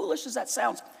 as foolish as that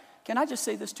sounds. Can I just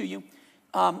say this to you?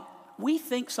 We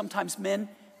think sometimes, men,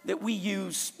 that we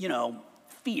use,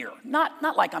 fear.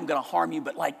 Not like I'm going to harm you,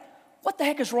 but like, what the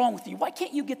heck is wrong with you? Why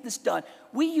can't you get this done?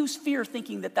 We use fear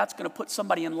thinking that that's going to put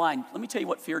somebody in line. Let me tell you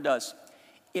what fear does.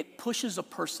 It pushes a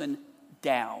person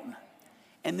down,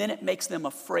 and then it makes them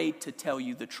afraid to tell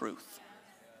you the truth.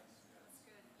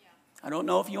 I don't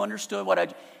know if you understood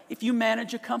if you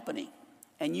manage a company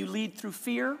and you lead through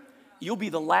fear, you'll be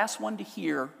the last one to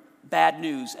hear bad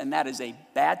news, and that is a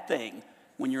bad thing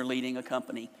when you're leading a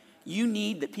company. You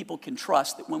need that people can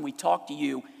trust that when we talk to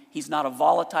you, he's not a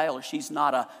volatile or she's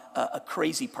not a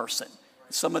crazy person.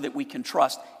 Someone that we can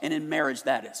trust. And in marriage,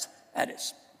 that is,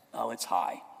 it's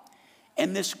high.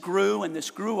 And this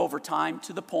grew over time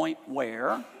to the point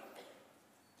where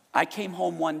I came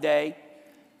home one day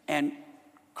and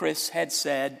Chris had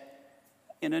said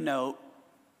in a note,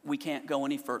 we can't go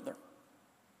any further.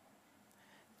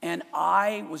 And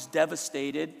I was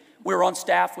devastated. We were on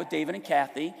staff with David and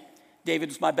Kathy. David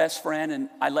was my best friend, and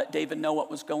I let David know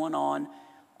what was going on.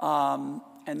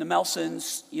 And the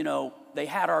Melsons, they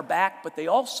had our back, but they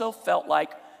also felt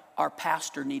like our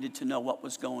pastor needed to know what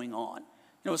was going on.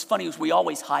 What's funny is we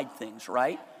always hide things,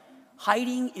 right?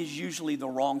 Hiding is usually the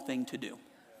wrong thing to do.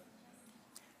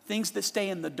 Things that stay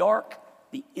in the dark,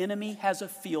 the enemy has a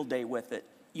field day with it.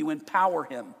 You empower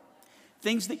him.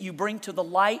 Things that you bring to the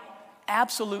light,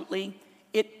 absolutely,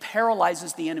 it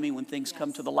paralyzes the enemy when things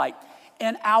come to the light.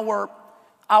 And our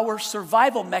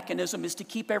survival mechanism is to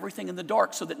keep everything in the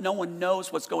dark so that no one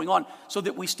knows what's going on, so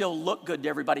that we still look good to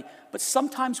everybody. But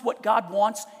sometimes what God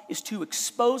wants is to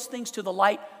expose things to the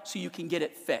light so you can get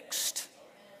it fixed.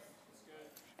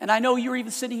 And I know you're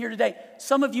even sitting here today.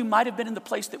 Some of you might have been in the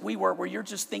place that we were, where you're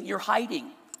just thinking you're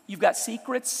hiding. You've got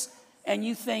secrets, and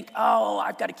you think, oh,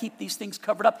 I've got to keep these things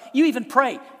covered up. You even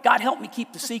pray, God, help me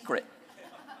keep the secret.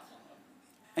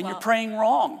 And you're praying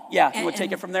wrong. Yeah, you want to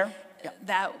take it from there? Yeah.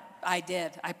 That I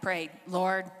did. I prayed,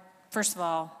 Lord, first of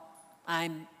all, I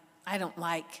don't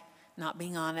like not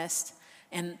being honest,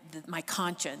 and my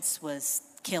conscience was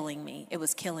killing me. It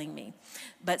was killing me.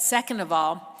 But second of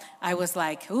all, I was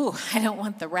like, ooh, I don't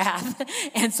want the wrath.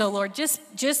 And so, Lord,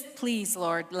 just please,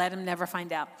 Lord, let him never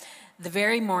find out. The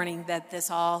very morning that this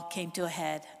all came to a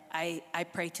head, I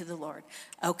prayed to the Lord,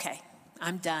 okay,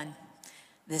 I'm done.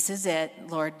 This is it.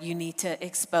 Lord, you need to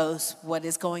expose what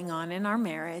is going on in our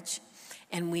marriage,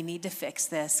 and we need to fix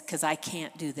this because I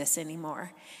can't do this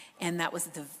anymore. And that was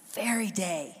the very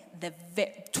day,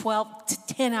 12 to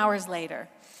 10 hours later,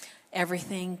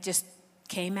 everything just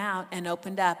came out and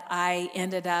opened up. I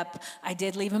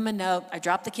did leave him a note. I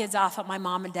dropped the kids off at my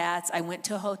mom and dad's. I went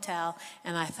to a hotel,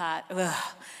 and I thought, ugh,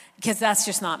 because that's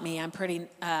just not me. I'm pretty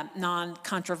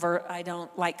non-controversial. I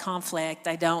don't like conflict.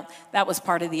 That was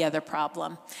part of the other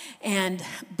problem.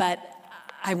 But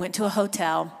I went to a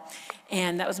hotel,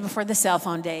 and that was before the cell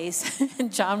phone days.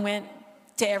 And John went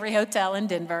to every hotel in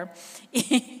Denver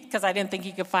because I didn't think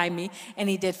he could find me, and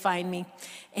he did find me.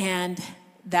 And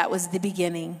that was the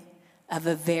beginning of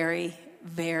a very,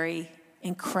 very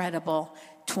incredible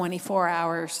 24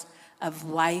 hours of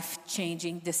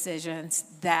life-changing decisions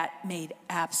that made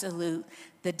absolute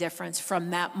the difference. From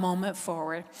that moment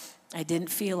forward, I didn't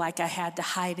feel like I had to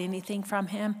hide anything from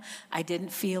him. I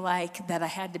didn't feel like that I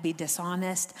had to be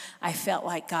dishonest. I felt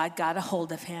like God got a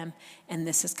hold of him, and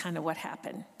this is kind of what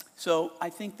happened. So I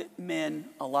think that men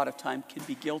a lot of time can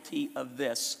be guilty of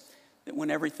this, that when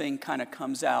everything kind of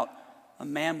comes out, a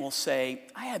man will say,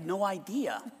 I had no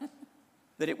idea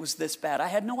that it was this bad. I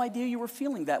had no idea you were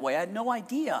feeling that way. I had no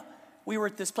idea we were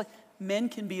at this place. Men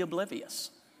can be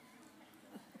oblivious.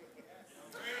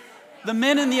 The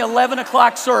men in the 11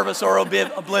 o'clock service are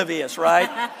oblivious,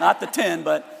 right? Not the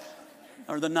 10,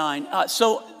 or the 9.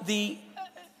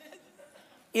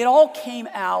 It all came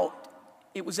out.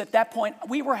 It was at that point,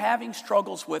 we were having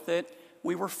struggles with it.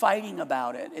 We were fighting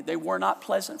about it. They were not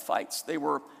pleasant fights. They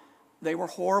were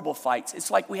horrible fights.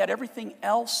 It's like we had everything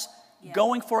else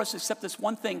going for us except this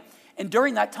one thing. And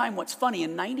during that time, what's funny,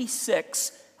 in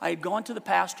 96, I had gone to the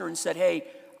pastor and said, hey,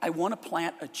 I want to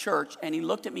plant a church. And he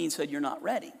looked at me and said, you're not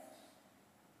ready.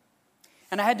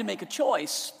 And I had to make a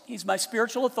choice. He's my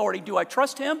spiritual authority. Do I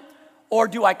trust him? Or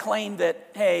do I claim that,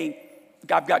 hey,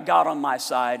 I've got God on my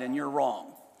side and you're wrong?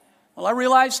 Well, I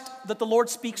realized that the Lord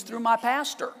speaks through my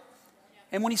pastor.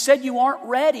 And when he said you aren't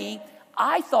ready,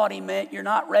 I thought he meant you're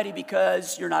not ready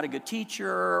because you're not a good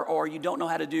teacher or you don't know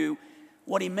how to do.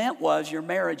 What he meant was your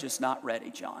marriage is not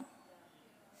ready, John.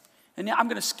 And now I'm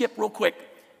going to skip real quick.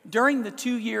 During the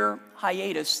 2-year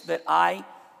hiatus that I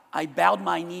bowed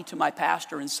my knee to my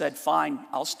pastor and said, fine,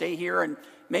 I'll stay here and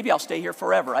maybe I'll stay here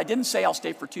forever. I didn't say I'll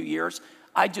stay for 2 years.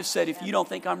 I just said, if you don't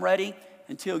think I'm ready,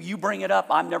 until you bring it up,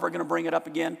 I'm never going to bring it up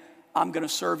again. I'm going to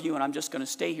serve you and I'm just going to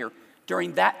stay here.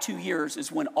 During that 2 years is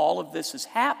when all of this is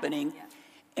happening.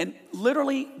 And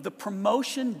literally the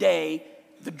promotion day,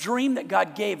 the dream that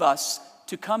God gave us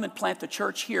to come and plant the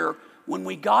church here, when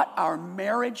we got our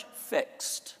marriage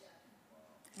fixed.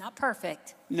 Not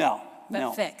perfect. No.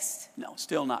 Fixed. No,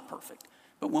 still not perfect.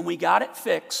 But when we got it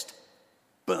fixed,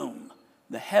 boom,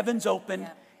 the heavens opened.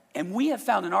 Yeah. And we have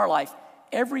found in our life,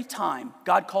 every time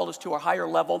God called us to a higher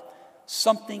level,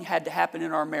 something had to happen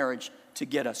in our marriage to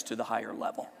get us to the higher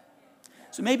level.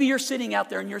 So maybe you're sitting out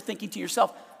there and you're thinking to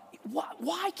yourself,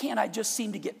 why can't I just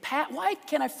seem to get why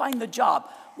can't I find the job?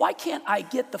 Why can't I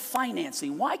get the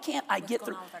financing? Why can't I get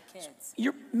the...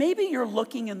 Maybe you're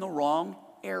looking in the wrong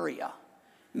area.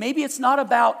 Maybe it's not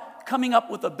about coming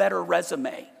up with a better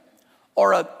resume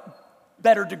or a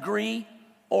better degree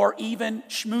or even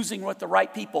schmoozing with the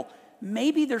right people.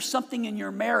 Maybe there's something in your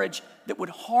marriage that would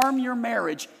harm your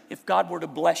marriage if God were to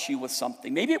bless you with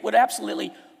something. Maybe it would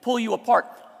absolutely pull you apart.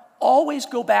 Always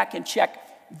go back and check.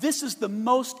 This is the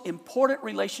most important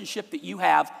relationship that you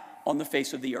have on the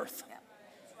face of the earth.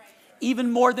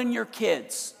 Even more than your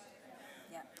kids.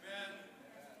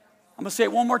 I'm going to say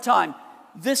it one more time.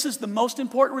 This is the most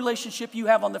important relationship you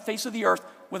have on the face of the earth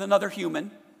with another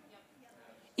human.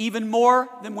 Even more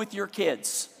than with your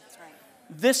kids.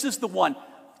 This is the one.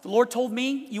 The Lord told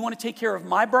me, you want to take care of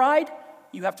my bride,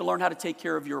 you have to learn how to take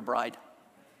care of your bride.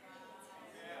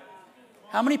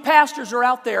 How many pastors are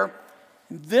out there,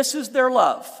 this is their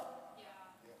love,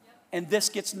 and this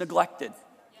gets neglected?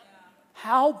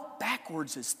 How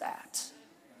backwards is that?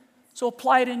 So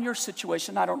apply it in your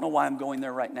situation. I don't know why I'm going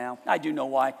there right now. I do know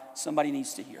why. Somebody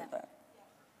needs to hear that.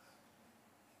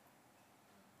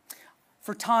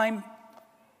 For time,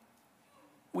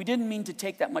 we didn't mean to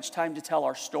take that much time to tell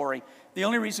our story. The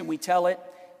only reason we tell it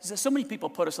is that so many people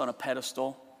put us on a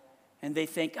pedestal and they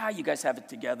think, you guys have it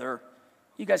together.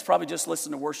 You guys probably just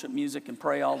listen to worship music and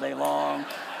pray all day long.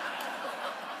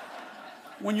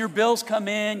 When your bills come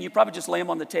in, you probably just lay them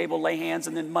on the table, lay hands,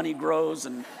 and then money grows.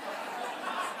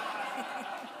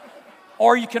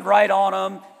 Or you can write on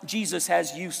them, Jesus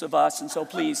has use of us, and so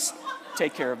please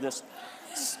take care of this.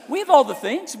 We have all the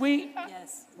things.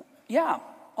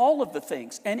 All of the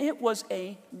things. And it was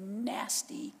a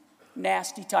nasty,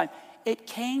 nasty time. It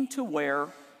came to where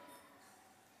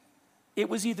it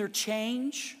was either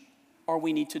change or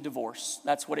we need to divorce.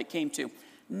 That's what it came to.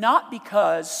 Not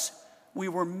because we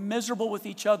were miserable with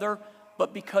each other,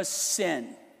 but because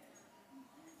sin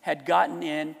had gotten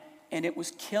in and it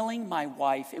was killing my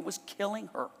wife. It was killing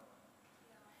her.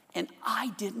 And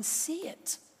I didn't see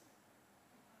it.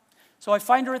 So I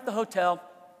find her at the hotel.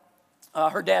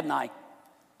 Her dad and I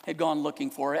had gone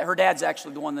looking for her. Her dad's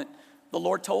actually the one that the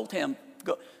Lord told him,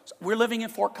 go. So we're living in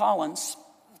Fort Collins,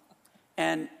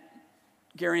 and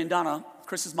Gary and Donna,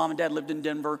 Chris's mom and dad, lived in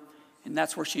Denver, and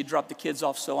that's where she had dropped the kids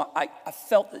off. So I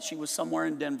felt that she was somewhere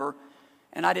in Denver,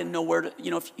 and I didn't know where to,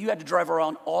 if you had to drive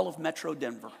around all of Metro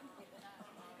Denver,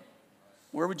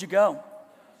 where would you go?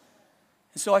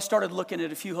 And so I started looking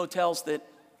at a few hotels that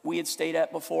we had stayed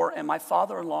at before, and my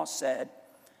father-in-law said,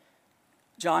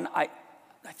 John, I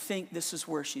think this is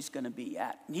where she's going to be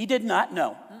at. And he did not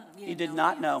know. He did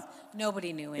not know.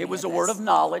 Nobody knew any It was of a word this. of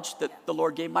knowledge that the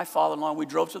Lord gave my father-in-law. And we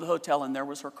drove to the hotel, and there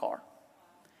was her car.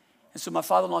 And so my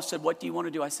father-in-law said, what do you want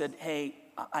to do? I said, hey,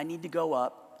 I need to go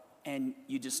up, and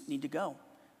you just need to go.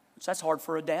 So that's hard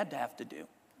for a dad to have to do.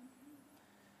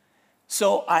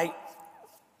 So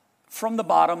from the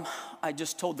bottom, I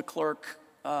just told the clerk,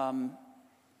 I'm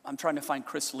trying to find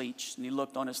Chris Leach. And he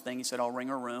looked on his thing. He said, I'll ring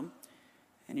her room.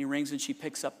 And he rings, and she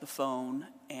picks up the phone.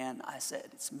 And I said,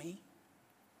 it's me.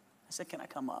 I said, can I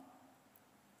come up?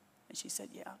 And she said,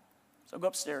 yeah. So I go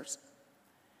upstairs.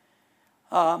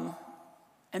 And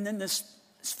then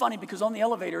it's funny because on the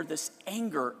elevator, this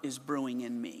anger is brewing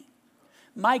in me.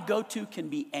 My go-to can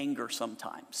be anger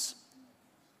sometimes.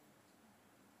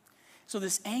 So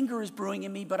this anger is brewing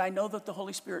in me, but I know that the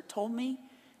Holy Spirit told me,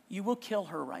 you will kill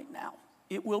her right now.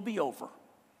 It will be over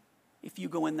if you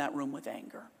go in that room with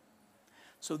anger.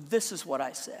 So this is what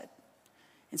I said.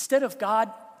 Instead of, God,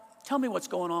 tell me what's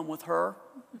going on with her,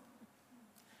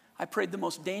 I prayed the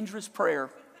most dangerous prayer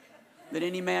that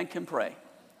any man can pray.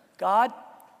 God,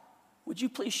 would you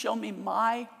please show me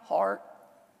my heart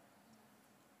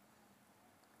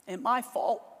and my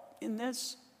fault in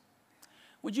this?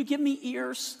 Would you give me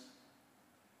ears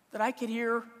that I could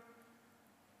hear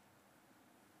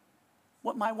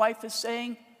what my wife is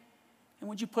saying? And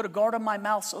would you put a guard on my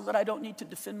mouth so that I don't need to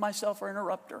defend myself or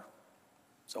interrupt her?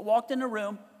 So I walked in the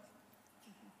room.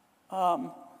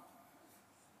 God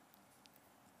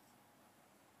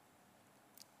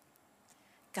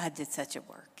did such a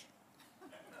work.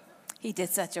 He did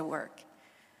such a work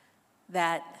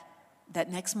that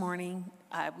next morning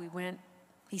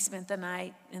he spent the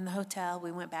night in the hotel.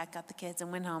 We went back, got the kids,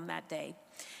 and went home that day.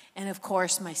 And of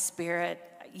course, my spirit,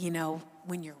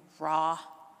 when you're raw,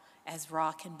 as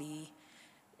raw can be,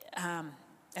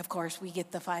 of course, we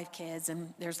get the 5 kids,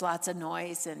 and there's lots of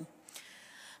noise. And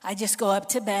I just go up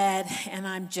to bed, and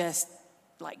I'm just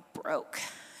like broke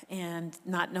and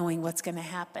not knowing what's going to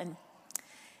happen.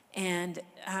 And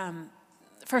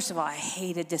first of all, I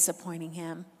hated disappointing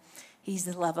him. He's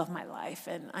the love of my life,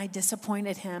 and I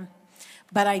disappointed him.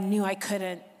 But I knew I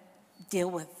couldn't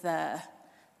deal with the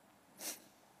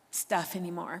stuff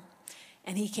anymore.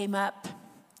 And he came up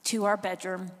to our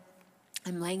bedroom.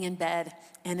 I'm laying in bed,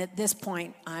 and at this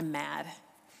point, I'm mad.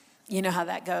 You know how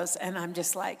that goes. And I'm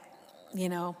just like, I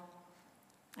know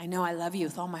I love you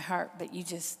with all my heart, but you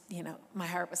just, my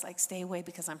heart was like, stay away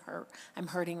because I'm hurt. I'm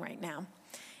hurting right now.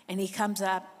 And he comes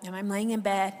up, and I'm laying in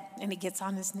bed, and he gets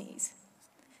on his knees.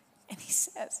 And he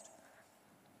says,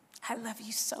 I love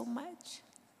you so much,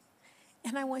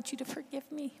 and I want you to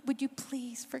forgive me. Would you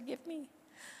please forgive me?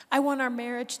 I want our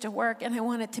marriage to work, and I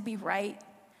want it to be right,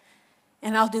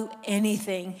 and I'll do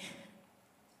anything.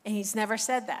 And he's never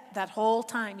said that. That whole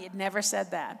time, he had never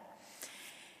said that.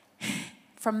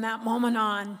 From that moment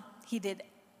on, he did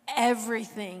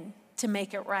everything to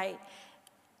make it right.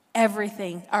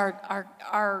 Everything.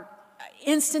 Our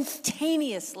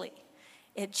instantaneously,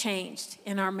 it changed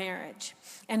in our marriage.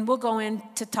 And we'll go in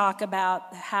to talk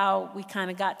about how we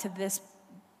kind of got to this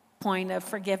point of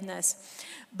forgiveness.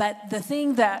 But the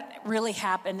thing that really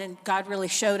happened, and God really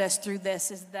showed us through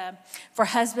this, is for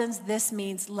husbands, this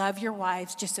means love your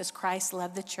wives just as Christ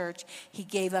loved the church. He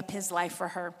gave up his life for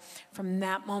her. From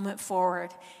that moment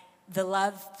forward, the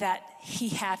love that he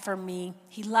had for me,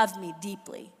 he loved me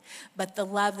deeply, but the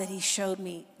love that he showed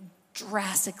me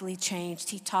drastically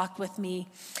changed. He talked with me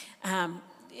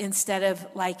instead of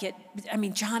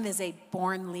John is a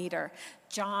born leader.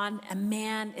 John, a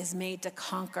man is made to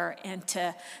conquer and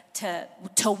to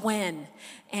win.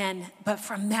 But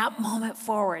from that moment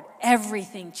forward,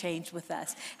 everything changed with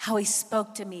us. How he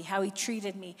spoke to me, how he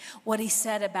treated me, what he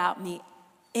said about me,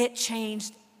 it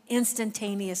changed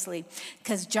instantaneously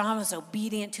because John was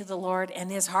obedient to the Lord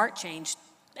and his heart changed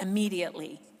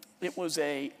immediately. It was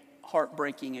a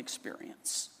heartbreaking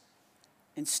experience.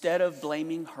 Instead of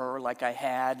blaming her like I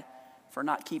had for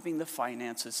not keeping the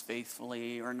finances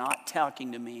faithfully or not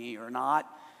talking to me or not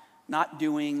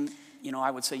doing, I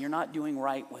would say, you're not doing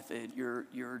right with it.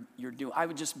 I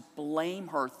would just blame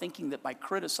her thinking that by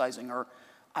criticizing her,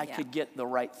 I could get the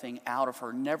right thing out of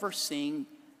her, never seeing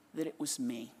that it was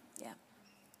me.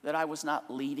 That I was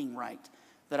not leading right,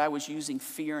 that I was using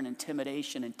fear and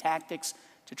intimidation and tactics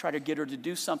to try to get her to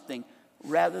do something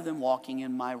rather than walking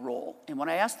in my role. And when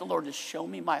I asked the Lord to show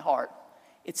me my heart,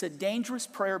 it's a dangerous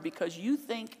prayer because you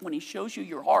think when he shows you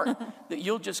your heart that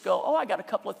you'll just go, I got a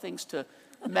couple of things to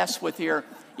mess with here.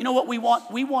 You know what we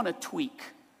want? We want to tweak.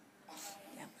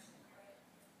 Yeah.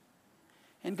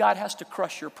 And God has to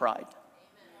crush your pride.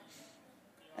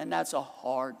 And that's a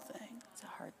hard thing. It's a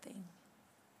hard thing.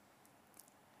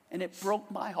 And it broke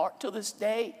my heart to this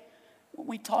day. When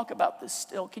we talk about this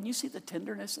still, can you see the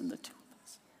tenderness in the two of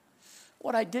us?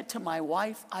 What I did to my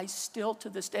wife, I still to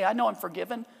this day, I know I'm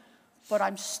forgiven, but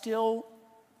I'm still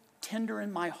tender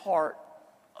in my heart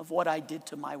of what I did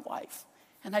to my wife.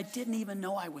 And I didn't even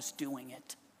know I was doing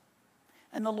it.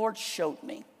 And the Lord showed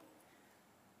me.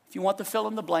 If you want to fill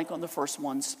in the blank on the first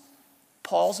ones,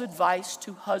 Paul's advice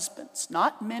to husbands,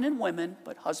 not men and women,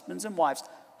 but husbands and wives.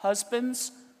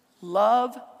 Husbands,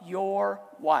 love your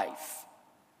wife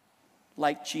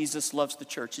like Jesus loves the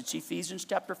church. It's Ephesians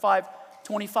chapter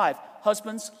 5:25.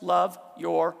 Husbands, love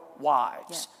your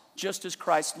wives, just as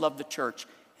Christ loved the church,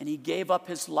 and he gave up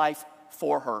his life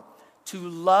for her. To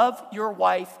love your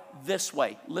wife this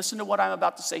way. Listen to what I'm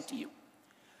about to say to you.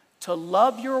 To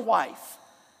love your wife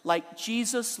like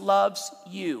Jesus loves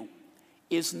you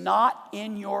is not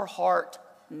in your heart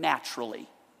naturally.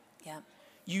 Yeah.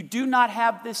 You do not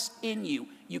have this in you.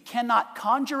 You cannot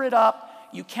conjure it up.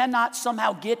 You cannot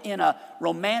somehow get in a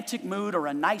romantic mood or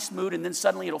a nice mood and then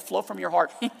suddenly it'll flow from your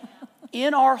heart.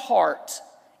 In our heart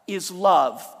is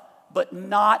love, but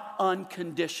not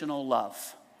unconditional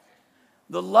love.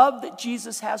 The love that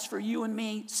Jesus has for you and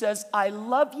me says, I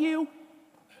love you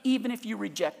even if you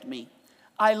reject me.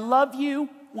 I love you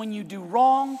when you do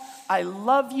wrong. I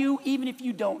love you even if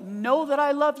you don't know that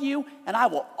I love you, and I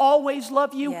will always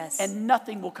love you, Yes. and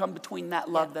nothing will come between that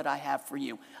love that I have for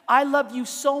you. I love you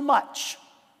so much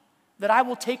that I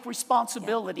will take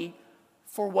responsibility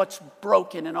for what's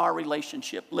broken in our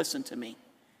relationship. Listen to me.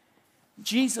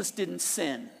 Jesus didn't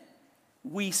sin.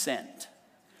 We sinned.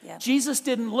 Yeah. Jesus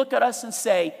didn't look at us and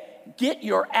say, get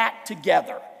your act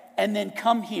together and then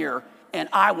come here and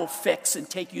I will fix and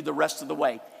take you the rest of the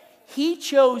way. He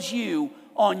chose you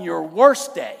on your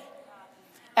worst day,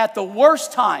 at the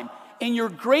worst time, in your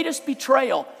greatest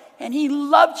betrayal, and he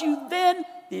loved you then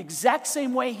the exact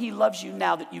same way he loves you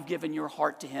now that you've given your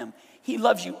heart to him. He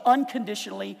loves you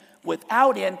unconditionally,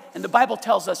 without end, and the Bible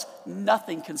tells us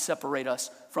nothing can separate us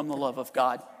from the love of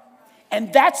God.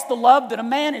 And that's the love that a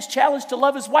man is challenged to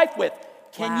love his wife with.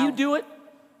 Can Wow. you do it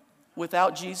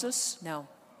without Jesus? No.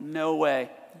 No way.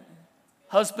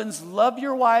 Husbands, love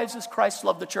your wives as Christ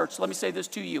loved the church. Let me say this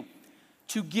to you.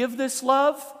 To give this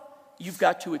love, you've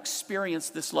got to experience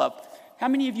this love. How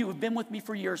many of you have been with me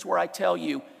for years where I tell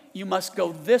you, you must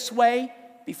go this way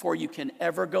before you can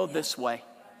ever go this way?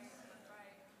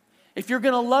 If you're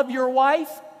going to love your wife,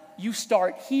 you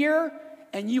start here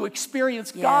and you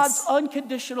experience God's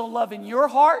unconditional love in your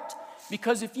heart.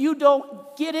 Because if you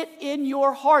don't get it in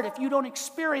your heart, if you don't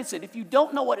experience it, if you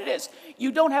don't know what it is,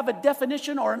 you don't have a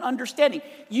definition or an understanding.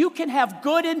 You can have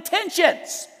good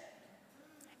intentions.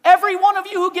 Every one of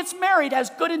you who gets married has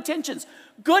good intentions.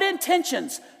 Good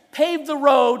intentions pave the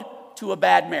road to a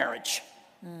bad marriage.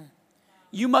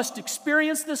 You must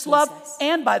experience this love. Jesus.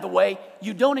 And by the way,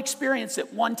 you don't experience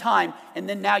it one time and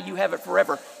then now you have it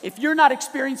forever. If you're not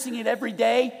experiencing it every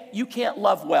day, you can't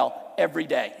love well every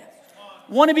day.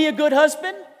 Want to be a good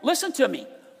husband? Listen to me.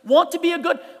 Want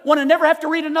to never have to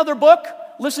read another book?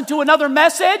 Listen to another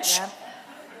message? Yeah.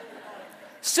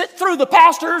 Sit through the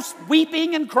pastors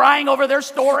weeping and crying over their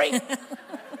story?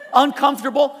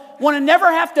 Uncomfortable. Want to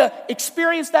never have to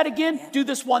experience that again? Yeah. Do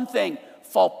this one thing.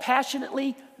 Fall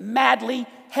passionately, madly,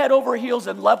 head over heels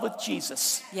in love with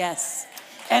Jesus. Yes.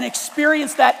 And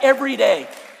experience that every day.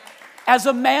 As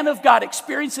a man of God,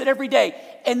 experience it every day.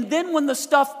 And then when the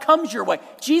stuff comes your way,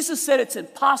 Jesus said it's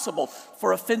impossible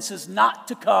for offenses not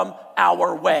to come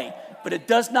our way. But it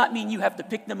does not mean you have to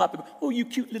pick them up and go, oh, you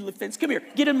cute little offense, come here,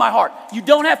 get in my heart. You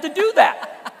don't have to do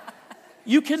that.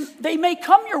 They may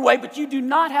come your way, but you do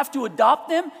not have to adopt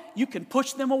them. You can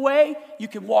push them away. You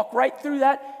can walk right through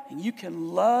that, and you can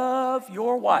love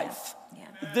your wife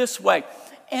this way.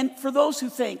 And for those who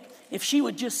think, if she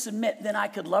would just submit, then I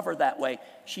could love her that way.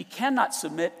 She cannot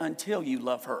submit until you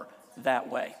love her that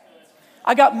way.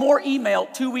 I got more email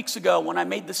 2 weeks ago when I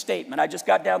made the statement. I just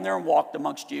got down there and walked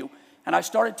amongst you, and I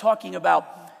started talking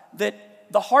about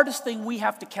that the hardest thing we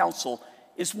have to counsel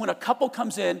is when a couple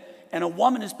comes in and a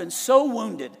woman has been so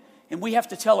wounded, and we have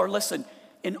to tell her, listen,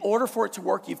 in order for it to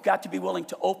work, you've got to be willing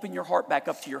to open your heart back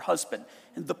up to your husband.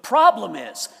 And the problem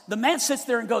is, the man sits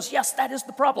there and goes, yes, that is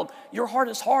the problem. Your heart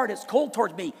is hard, it's cold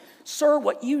towards me. Sir,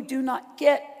 what you do not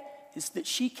get is that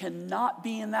she cannot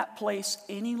be in that place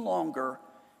any longer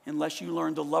unless you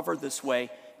learn to love her this way,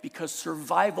 because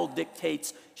survival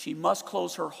dictates she must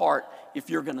close her heart if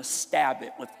you're going to stab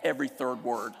it with every third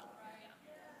word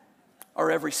or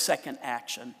every second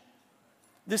action.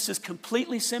 This is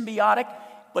completely symbiotic,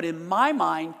 but in my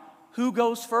mind, who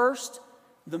goes first?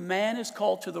 The man is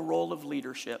called to the role of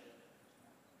leadership.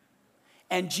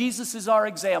 And Jesus is our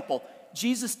example.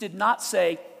 Jesus did not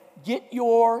say, get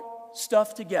your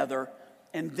stuff together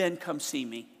and then come see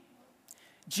me.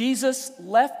 Jesus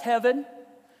left heaven,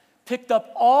 picked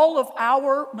up all of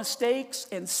our mistakes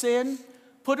and sin,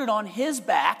 put it on his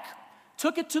back,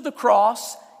 took it to the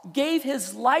cross, gave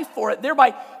his life for it.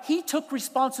 Thereby, he took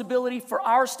responsibility for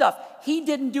our stuff. He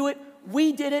didn't do it,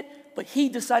 we did it, but he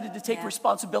decided to take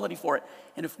responsibility for it.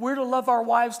 And if we're to love our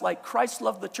wives like Christ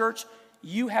loved the church,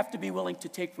 you have to be willing to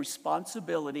take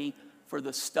responsibility for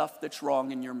the stuff that's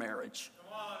wrong in your marriage.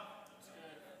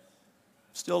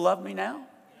 Still love me now?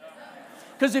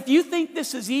 Because if you think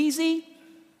this is easy,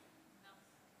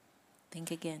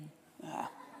 Think again.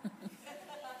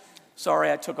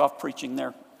 Sorry, I took off preaching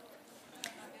there.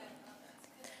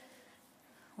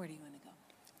 Where do you want to go?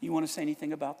 You want to say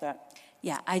anything about that?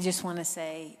 Yeah, I just want to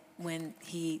say when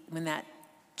that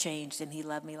changed and he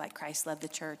loved me like Christ loved the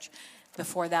church,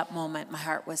 before that moment, my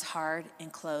heart was hard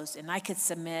and closed, and I could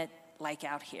submit like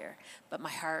out here, but my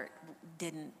heart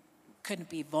couldn't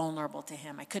be vulnerable to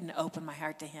him. I couldn't open my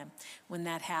heart to him. When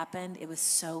that happened, it was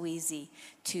so easy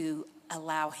to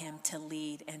allow him to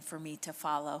lead and for me to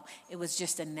follow. It was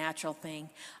just a natural thing.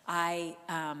 I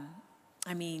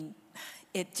mean,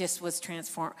 it just was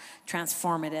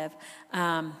transformative.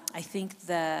 I think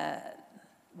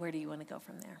where do you want to go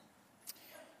from there?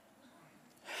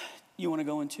 You want to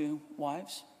go into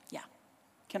wives? Yeah.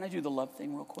 Can I do the love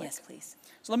thing real quick? Yes, please.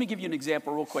 So let me give you an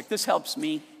example real quick. This helps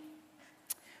me.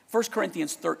 1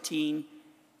 Corinthians 13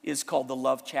 is called the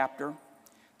love chapter.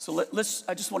 So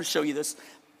I just want to show you this.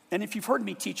 And if you've heard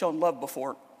me teach on love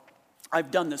before,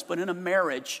 I've done this. But in a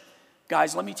marriage,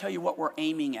 guys, let me tell you what we're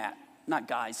aiming at. Not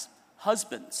guys,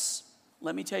 husbands.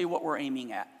 Let me tell you what we're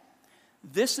aiming at.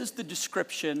 This is the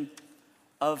description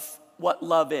of what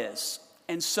love is.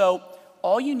 And so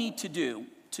all you need to do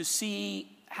to see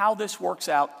how this works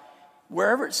out,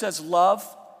 wherever it says love,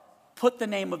 put the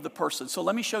name of the person. So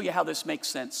let me show you how this makes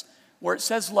sense. Where it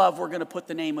says love, we're going to put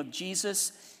the name of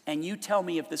Jesus, and you tell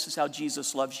me if this is how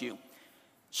Jesus loves you.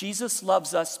 Jesus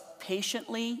loves us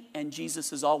patiently, and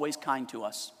Jesus is always kind to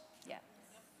us. Yeah.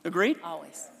 Agreed?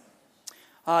 Always.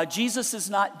 Jesus is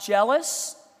not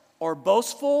jealous or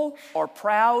boastful or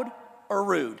proud or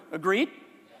rude. Agreed?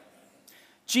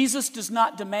 Jesus does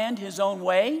not demand his own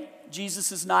way.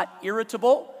 Jesus is not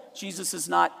irritable. Jesus is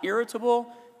not irritable.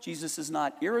 Jesus is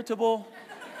not irritable.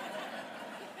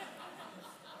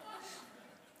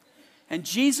 And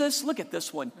Jesus, look at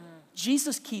this one.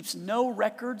 Jesus keeps no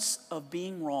records of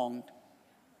being wronged.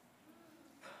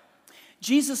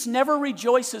 Jesus never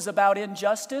rejoices about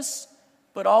injustice,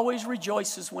 but always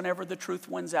rejoices whenever the truth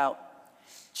wins out.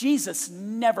 Jesus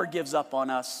never gives up on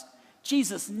us.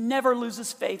 Jesus never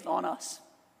loses faith on us.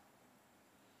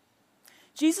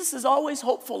 Jesus is always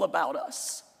hopeful about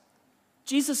us.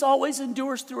 Jesus always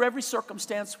endures through every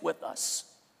circumstance with us.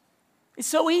 It's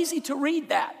so easy to read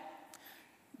that.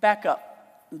 Back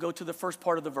up and go to the first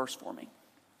part of the verse for me.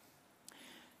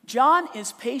 John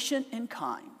is patient and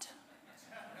kind.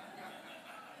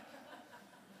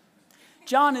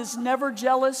 John is never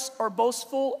jealous or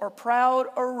boastful or proud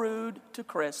or rude to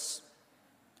Chris.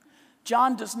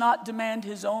 John does not demand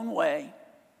his own way.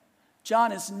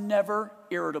 John is never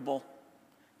irritable.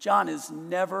 John is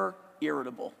never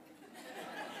irritable.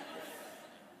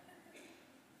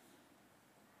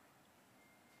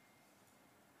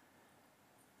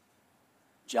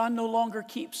 John no longer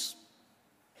keeps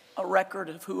a record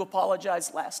of who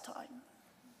apologized last time,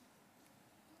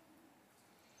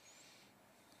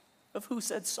 of who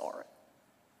said sorry.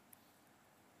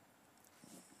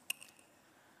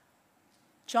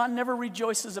 John never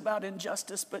rejoices about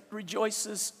injustice, but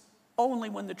rejoices only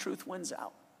when the truth wins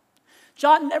out.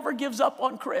 John never gives up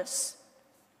on Chris.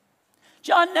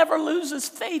 John never loses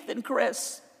faith in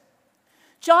Chris.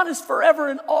 John is forever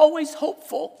and always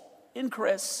hopeful in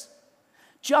Chris.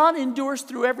 John endures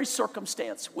through every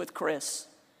circumstance with Chris.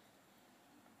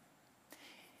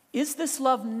 Is this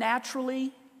love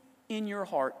naturally in your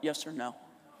heart? Yes or no?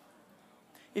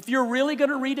 If you're really going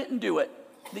to read it and do it,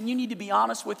 then you need to be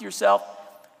honest with yourself.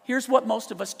 Here's what most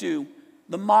of us do.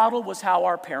 The model was how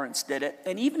our parents did it.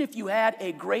 And even if you had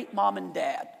a great mom and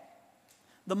dad,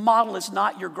 the model is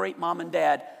not your great mom and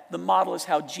dad. The model is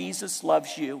how Jesus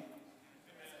loves you.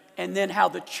 And then how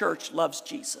the church loves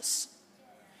Jesus.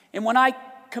 And when I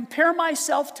compare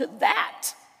myself to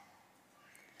that,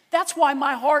 that's why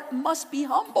my heart must be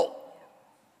humble.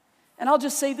 And I'll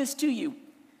just say this to you.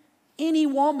 Any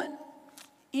woman,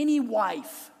 any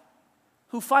wife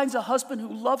who finds a husband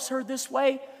who loves her this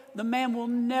way, the man will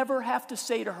never have to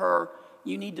say to her,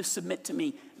 you need to submit to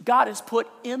me. God has put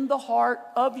in the heart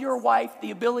of your wife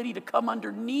the ability to come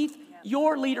underneath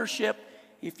your leadership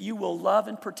if you will love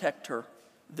and protect her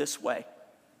this way.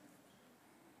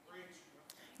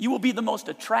 You will be the most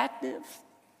attractive.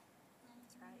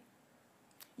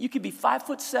 You could be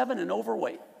 5'7" and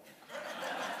overweight.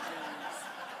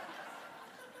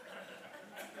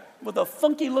 with a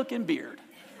funky looking beard.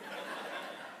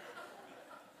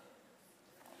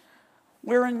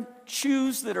 Wearing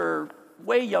shoes that are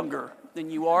way younger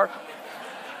than you are,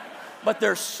 but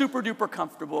they're super duper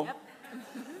comfortable.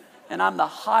 And I'm the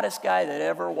hottest guy that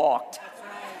ever walked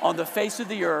on the face of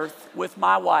the earth with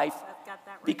my wife,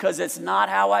 because it's not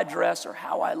how I dress or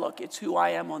how I look. It's who I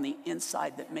am on the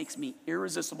inside that makes me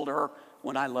irresistible to her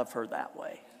when I love her that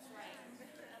way.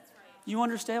 You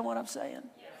understand what I'm saying?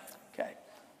 Okay.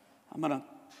 I'm going to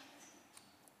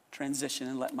transition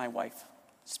and let my wife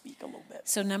speak a little bit.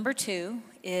 So number 2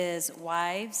 is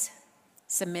wives,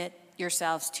 submit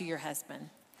yourselves to your husband.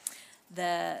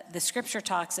 The scripture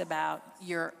talks about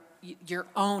your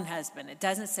own husband. It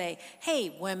doesn't say,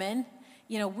 hey, women,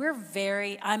 you know,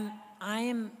 I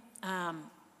am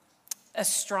a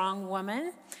strong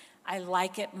woman. I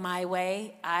like it my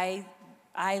way. I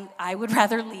would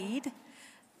rather lead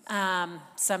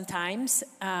sometimes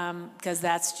because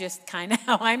that's just kind of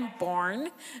how I'm born.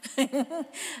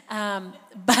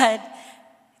 But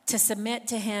to submit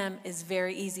to him is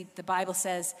very easy. The Bible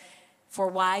says, for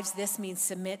wives, this means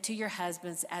submit to your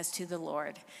husbands as to the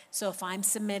Lord. So if I'm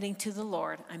submitting to the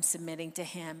Lord, I'm submitting to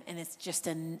him. And it's just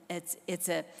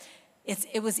it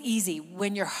was easy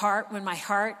when my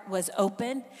heart was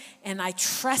open and I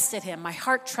trusted him, my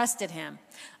heart trusted him,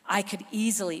 I could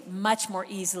much more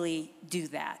easily do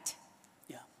that.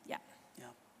 Yeah. Yeah. Yeah,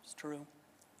 it's true.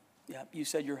 Yeah, you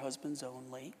said your husband's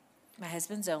only. My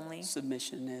husband's only.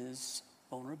 Submission is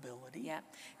vulnerability. Yeah.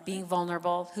 Right. Being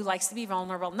vulnerable. Who likes to be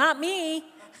vulnerable? Not me.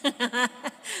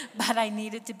 But I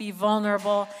needed to be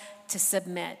vulnerable to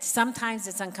submit. Sometimes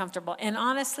it's uncomfortable. And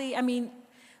honestly, I mean,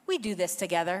 we do this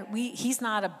together. He's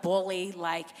not a bully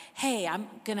like, hey, I'm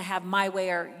going to have my way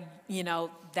or, you know,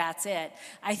 that's it.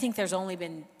 I think there's only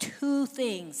been 2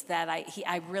 things that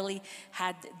I really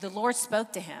had, the Lord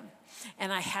spoke to him.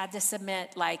 And I had to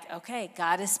submit like, okay,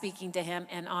 God is speaking to him.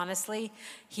 And honestly,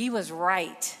 he was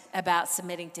right about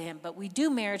submitting to him. But we do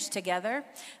marriage together,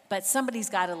 but somebody's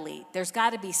got to lead. There's got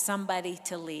to be somebody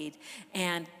to lead.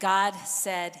 And God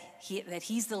said that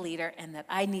he's the leader and that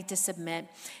I need to submit.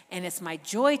 And it's my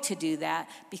joy to do that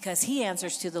because he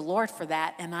answers to the Lord for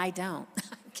that and I don't.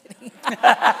 I'm kidding.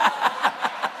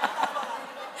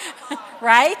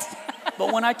 Right?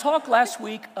 But when I talked last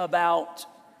week about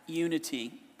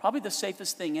unity, probably the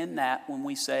safest thing in that when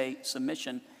we say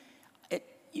submission,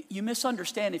 you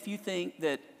misunderstand if you think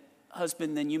that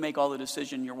husband, then you make all the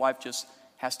decision, your wife just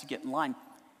has to get in line.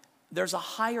 There's a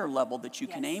higher level that you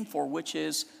can aim for, which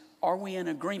is, are we in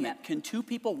agreement? Yep. Can 2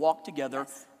 people walk together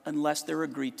unless they're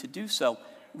agreed to do so?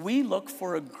 We look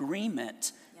for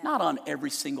agreement, not on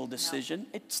every single decision. No.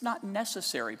 It's not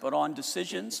necessary, but on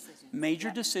decisions,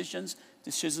 major decisions,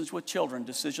 decisions with children,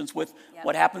 decisions with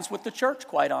what happens with the church,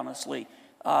 quite honestly.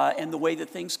 And the way that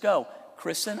things go.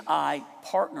 Chris and I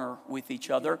partner with each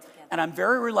other, and I'm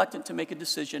very reluctant to make a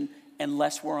decision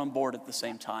unless we're on board at the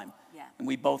same time. Yeah. And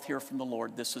we both hear from the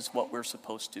Lord, this is what we're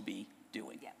supposed to be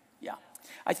doing. Yeah.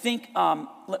 I think,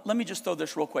 let me just throw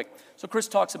this real quick. So Chris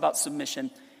talks about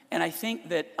submission, and I think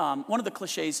that one of the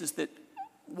cliches is that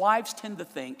wives tend to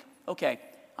think, okay,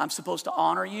 I'm supposed to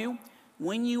honor you.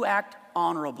 When you act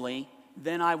honorably,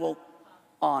 then I will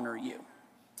honor you.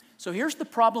 So here's the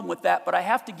problem with that, but I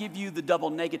have to give you the double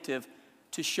negative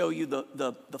to show you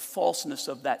the falseness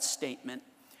of that statement.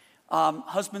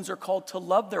 Husbands are called to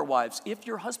love their wives. If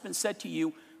your husband said to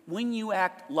you, when you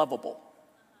act lovable,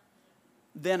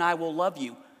 then I will love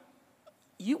you.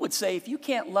 You would say, if you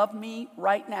can't love me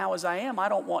right now as I am, I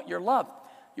don't want your love.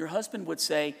 Your husband would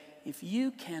say, if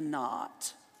you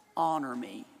cannot honor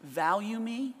me, value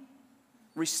me,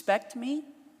 respect me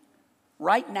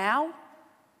right now,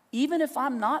 even if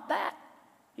I'm not that,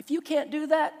 if you can't do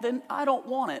that, then I don't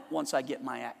want it once I get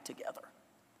my act together.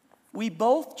 We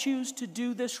both choose to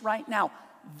do this right now.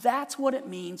 That's what it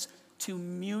means to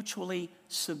mutually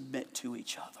submit to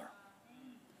each other,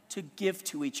 to give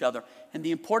to each other. And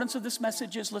the importance of this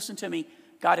message is, listen to me,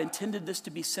 God intended this to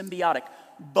be symbiotic.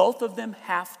 Both of them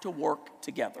have to work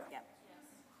together.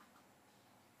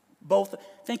 Both.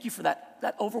 Thank you for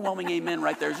that overwhelming amen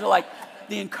right there. It's like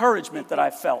the encouragement that I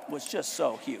felt was just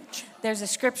so huge. There's a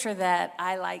scripture that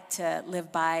I like to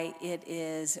live by. It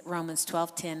is Romans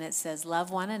 12:10. It says,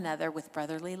 love one another with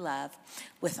brotherly love,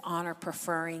 with honor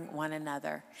preferring one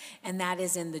another. And that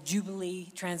is in the Jubilee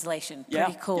translation.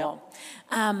 Pretty cool.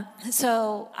 Yeah.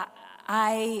 So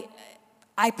I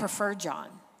prefer John.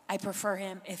 I prefer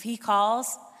him. If he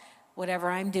calls, whatever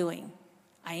I'm doing,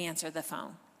 I answer the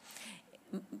phone.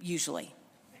 Usually.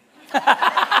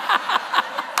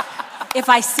 If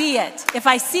I see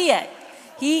it,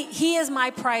 he is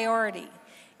my priority.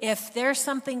 If there's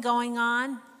something going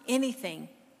on, anything,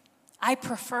 I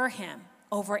prefer him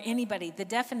over anybody. The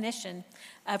definition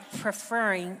of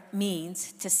preferring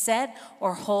means to set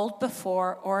or hold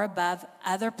before or above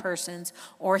other persons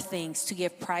or things, to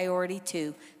give priority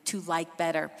to like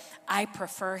better. I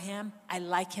prefer him. I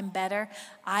like him better.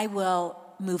 I will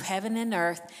move heaven and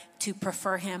earth to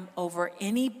prefer him over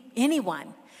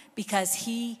anyone, because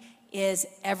he is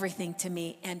everything to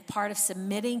me, and part of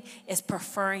submitting is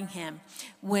preferring him.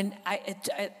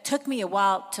 It took me a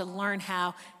while to learn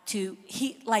how to,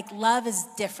 love is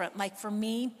different. Like for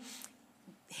me,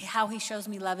 how he shows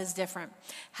me love is different.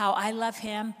 How I love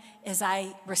him is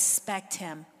I respect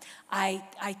him.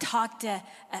 I talk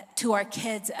to our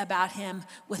kids about him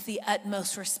with the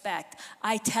utmost respect.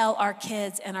 I tell our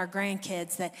kids and our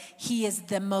grandkids that he is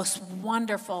the most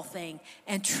wonderful thing,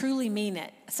 and truly mean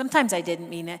it. Sometimes I didn't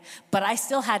mean it, but I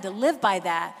still had to live by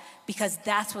that, because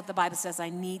that's what the Bible says. I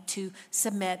need to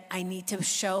submit. I need to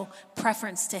show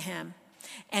preference to him.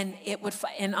 And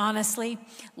honestly,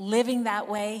 living that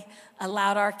way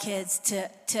allowed our kids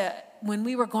to when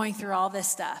we were going through all this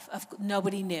stuff,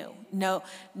 nobody knew.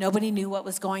 Nobody knew what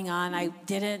was going on. I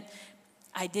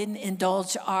didn't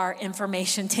indulge our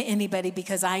information to anybody,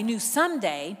 because I knew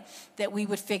someday that we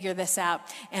would figure this out.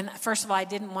 And first of all, I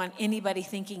didn't want anybody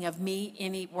thinking of me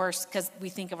any worse, because we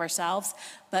think of ourselves.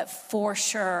 But for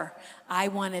sure, I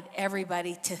wanted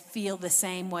everybody to feel the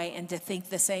same way and to think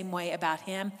the same way about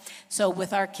him. So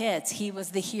with our kids, he was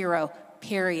the hero,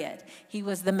 period. He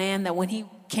was the man that when he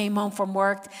came home from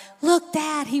work, look,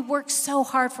 Dad, he works so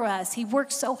hard for us. He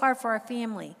works so hard for our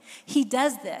family. He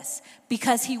does this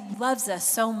because he loves us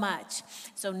so much.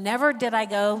 So never did I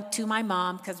go to my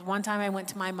mom, because one time I went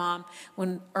to my mom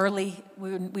when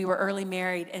we were early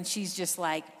married, and she's just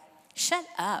like, shut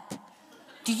up.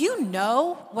 Do you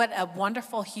know what a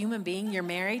wonderful human being you're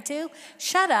married to?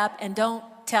 Shut up and don't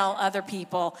tell other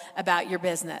people about your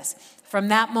business. From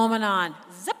that moment on,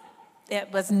 zip, it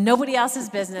was nobody else's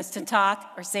business to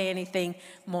talk or say anything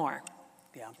more.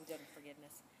 Yeah.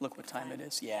 Look what time it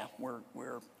is. Yeah, we're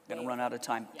going to run out of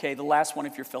time. Okay, the last one,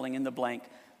 if you're filling in the blank,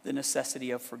 the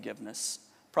necessity of forgiveness.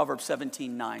 Proverbs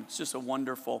 17:9. It's just a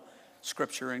wonderful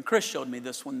scripture, and Chris showed me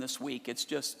this one this week.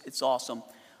 It's awesome.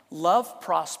 Love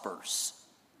prospers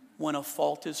when a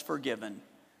fault is forgiven,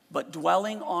 but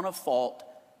dwelling on a fault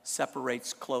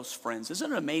separates close friends.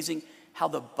 Isn't it amazing how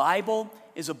the Bible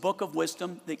is a book of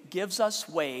wisdom that gives us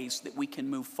ways that we can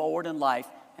move forward in life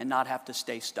and not have to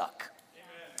stay stuck?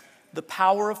 Amen. The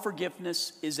power of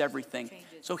forgiveness is everything.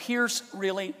 So here's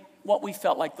really what we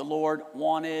felt like the Lord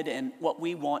wanted and what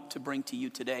we want to bring to you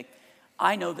today.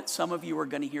 I know that some of you are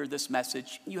going to hear this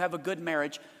message. You have a good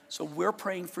marriage, so we're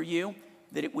praying for you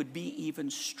that it would be even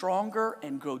stronger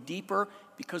and grow deeper,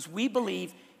 because we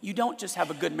believe you don't just have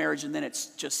a good marriage and then it's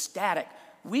just static.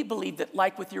 We believe that,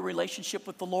 like with your relationship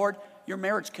with the Lord, your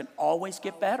marriage can always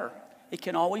get better. It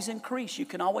can always increase. You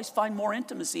can always find more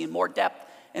intimacy and more depth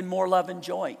and more love and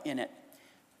joy in it.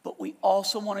 But we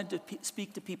also wanted to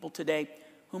speak to people today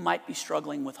who might be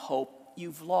struggling with hope.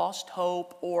 You've lost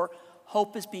hope, or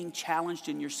hope is being challenged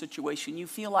in your situation. You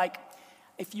feel like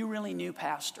if you really knew,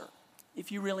 Pastor,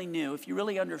 if you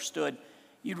really understood,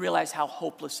 you'd realize how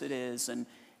hopeless it is and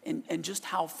just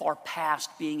how far past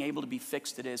being able to be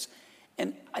fixed it is.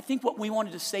 And I think what we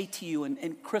wanted to say to you,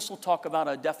 and Chris will talk about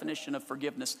a definition of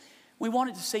forgiveness. We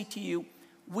wanted to say to you,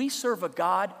 we serve a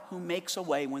God who makes a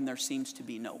way when there seems to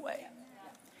be no way.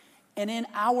 And in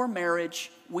our marriage,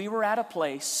 we were at a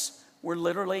place where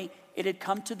literally it had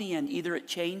come to the end. Either it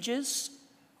changes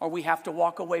or we have to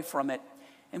walk away from it.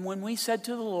 And when we said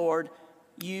to the Lord,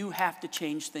 you have to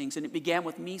change things. And it began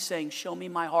with me saying, show me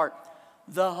my heart.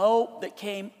 The hope that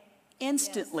came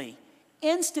instantly,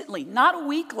 not a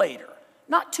week later,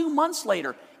 not 2 months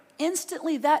later,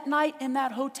 instantly that night in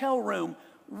that hotel room,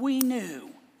 we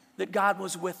knew that God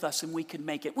was with us and we could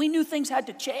make it. We knew things had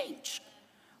to change.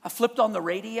 I flipped on the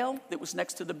radio that was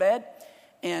next to the bed,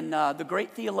 and the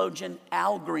great theologian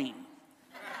Al Green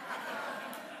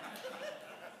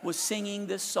was singing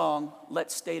this song,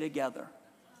 Let's Stay Together.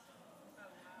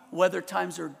 Whether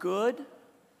times are good,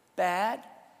 bad,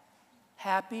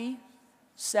 happy,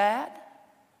 sad,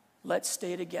 let's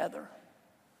stay together.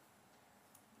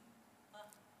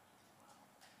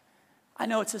 I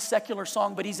know it's a secular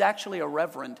song, but he's actually a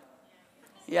reverend.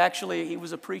 He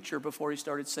was a preacher before he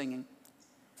started singing.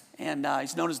 And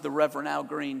he's known as the Reverend Al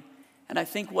Green. And I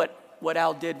think what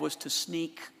Al did was to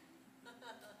sneak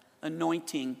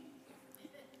anointing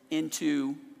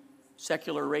into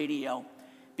secular radio.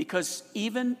 Because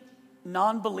even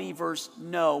non-believers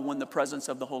know when the presence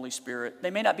of the Holy Spirit,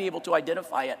 they may not be able to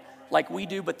identify it like we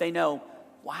do, but they know,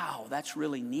 wow, that's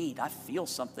really neat. I feel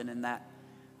something in that.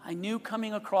 I knew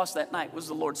coming across that night was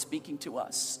the Lord speaking to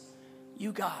us.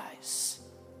 You guys,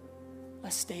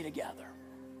 let's stay together.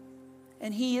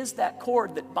 And He is that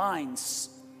cord that binds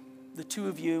the two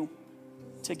of you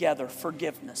together,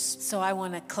 forgiveness. So I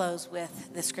want to close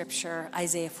with the scripture,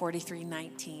 Isaiah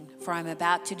 43:19. For I'm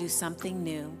about to do something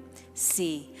new.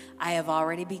 See, I have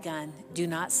already begun. Do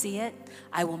not see it?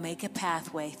 I will make a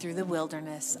pathway through the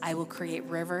wilderness. I will create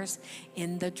rivers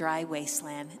in the dry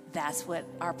wasteland. That's what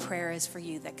our prayer is for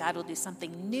you, that God will do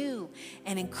something new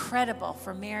and incredible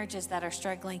for marriages that are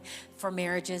struggling, for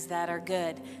marriages that are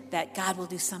good, that God will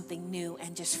do something new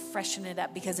and just freshen it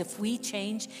up. Because if we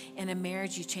change in a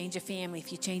marriage, you change a family.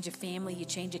 If you change a family, you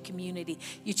change a community.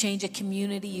 You change a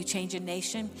community, you change a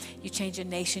nation. You change a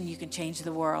nation, you can change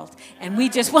the world. And we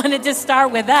just wanted to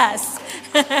start with us.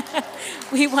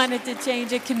 We wanted to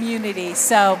change a community.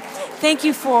 So thank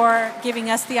you for giving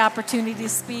us the opportunity to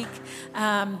speak.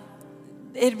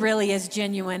 It really is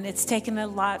genuine. It's taken a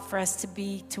lot for us to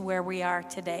be to where we are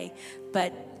today,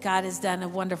 but God has done a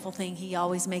wonderful thing. He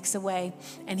always makes a way,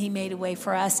 and He made a way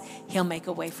for us. He'll make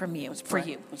a way for you.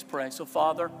 Let's pray. So,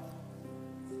 Father,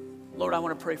 Lord, I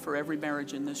want to pray for every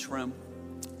marriage in this room.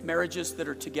 Marriages that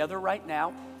are together right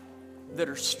now, that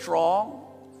are strong,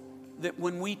 that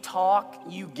when we talk,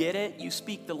 you get it, you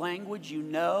speak the language, you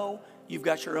know, you've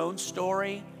got your own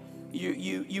story.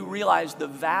 You realize the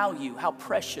value, how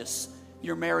precious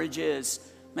your marriage is.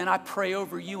 Man, I pray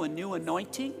over you a new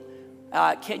anointing.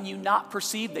 Can you not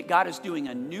perceive that God is doing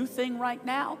a new thing right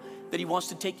now? That He wants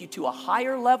to take you to a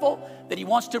higher level? That He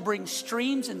wants to bring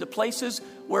streams into places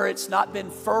where it's not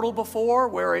been fertile before,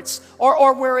 where it's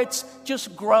where it's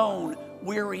just grown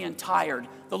weary and tired.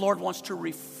 The Lord wants to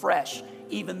refresh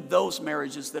even those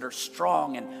marriages that are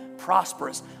strong and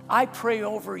prosperous. I pray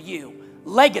over you,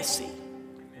 legacy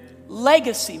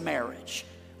marriage,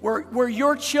 where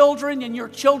your children and your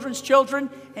children's children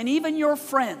and even your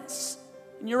friends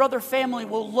and your other family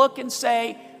will look and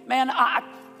say, man,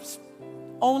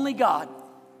 only God.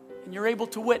 And you're able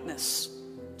to witness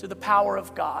to the power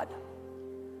of God.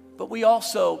 But we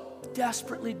also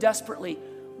desperately, desperately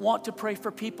want to pray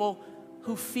for people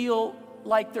who feel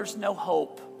like there's no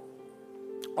hope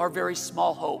or very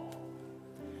small hope.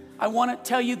 I want to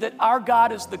tell you that our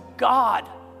God is the God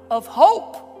of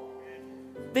hope.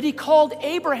 That He called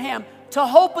Abraham to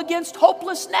hope against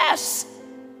hopelessness.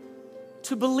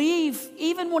 To believe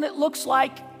even when it looks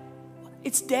like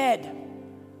it's dead.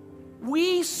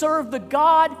 We serve the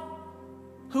God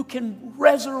who can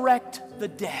resurrect the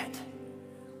dead.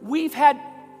 We've had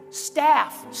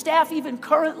staff even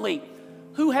currently,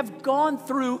 who have gone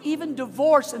through even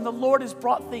divorce, and the Lord has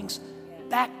brought things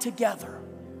back together.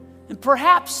 And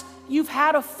perhaps you've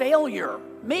had a failure,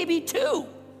 maybe 2,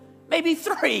 maybe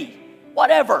 3,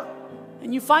 whatever.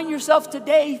 And you find yourself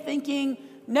today thinking,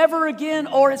 never again,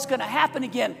 or it's going to happen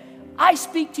again. I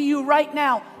speak to you right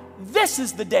now. This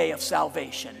is the day of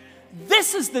salvation.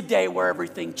 This is the day where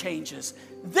everything changes.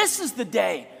 This is the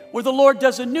day where the Lord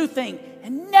does a new thing.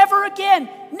 And never again,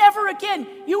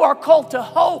 you are called to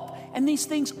hope. And these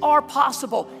things are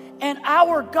possible. And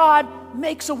our God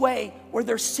makes a way where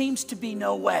there seems to be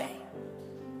no way.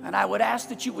 And I would ask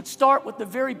that you would start with the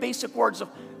very basic words of,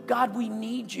 God, we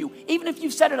need you. Even if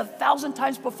you've said it 1,000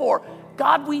 times before,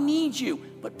 God, we need you.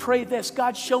 But pray this,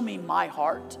 God, show me my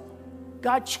heart.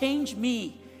 God, change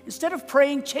me. Instead of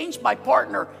praying, change my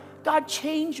partner, God,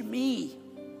 change me.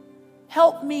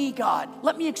 Help me, God.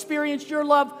 Let me experience your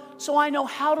love so I know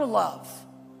how to love.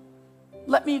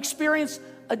 Let me experience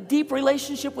a deep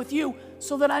relationship with you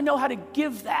so that I know how to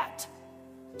give that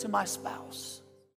to my spouse.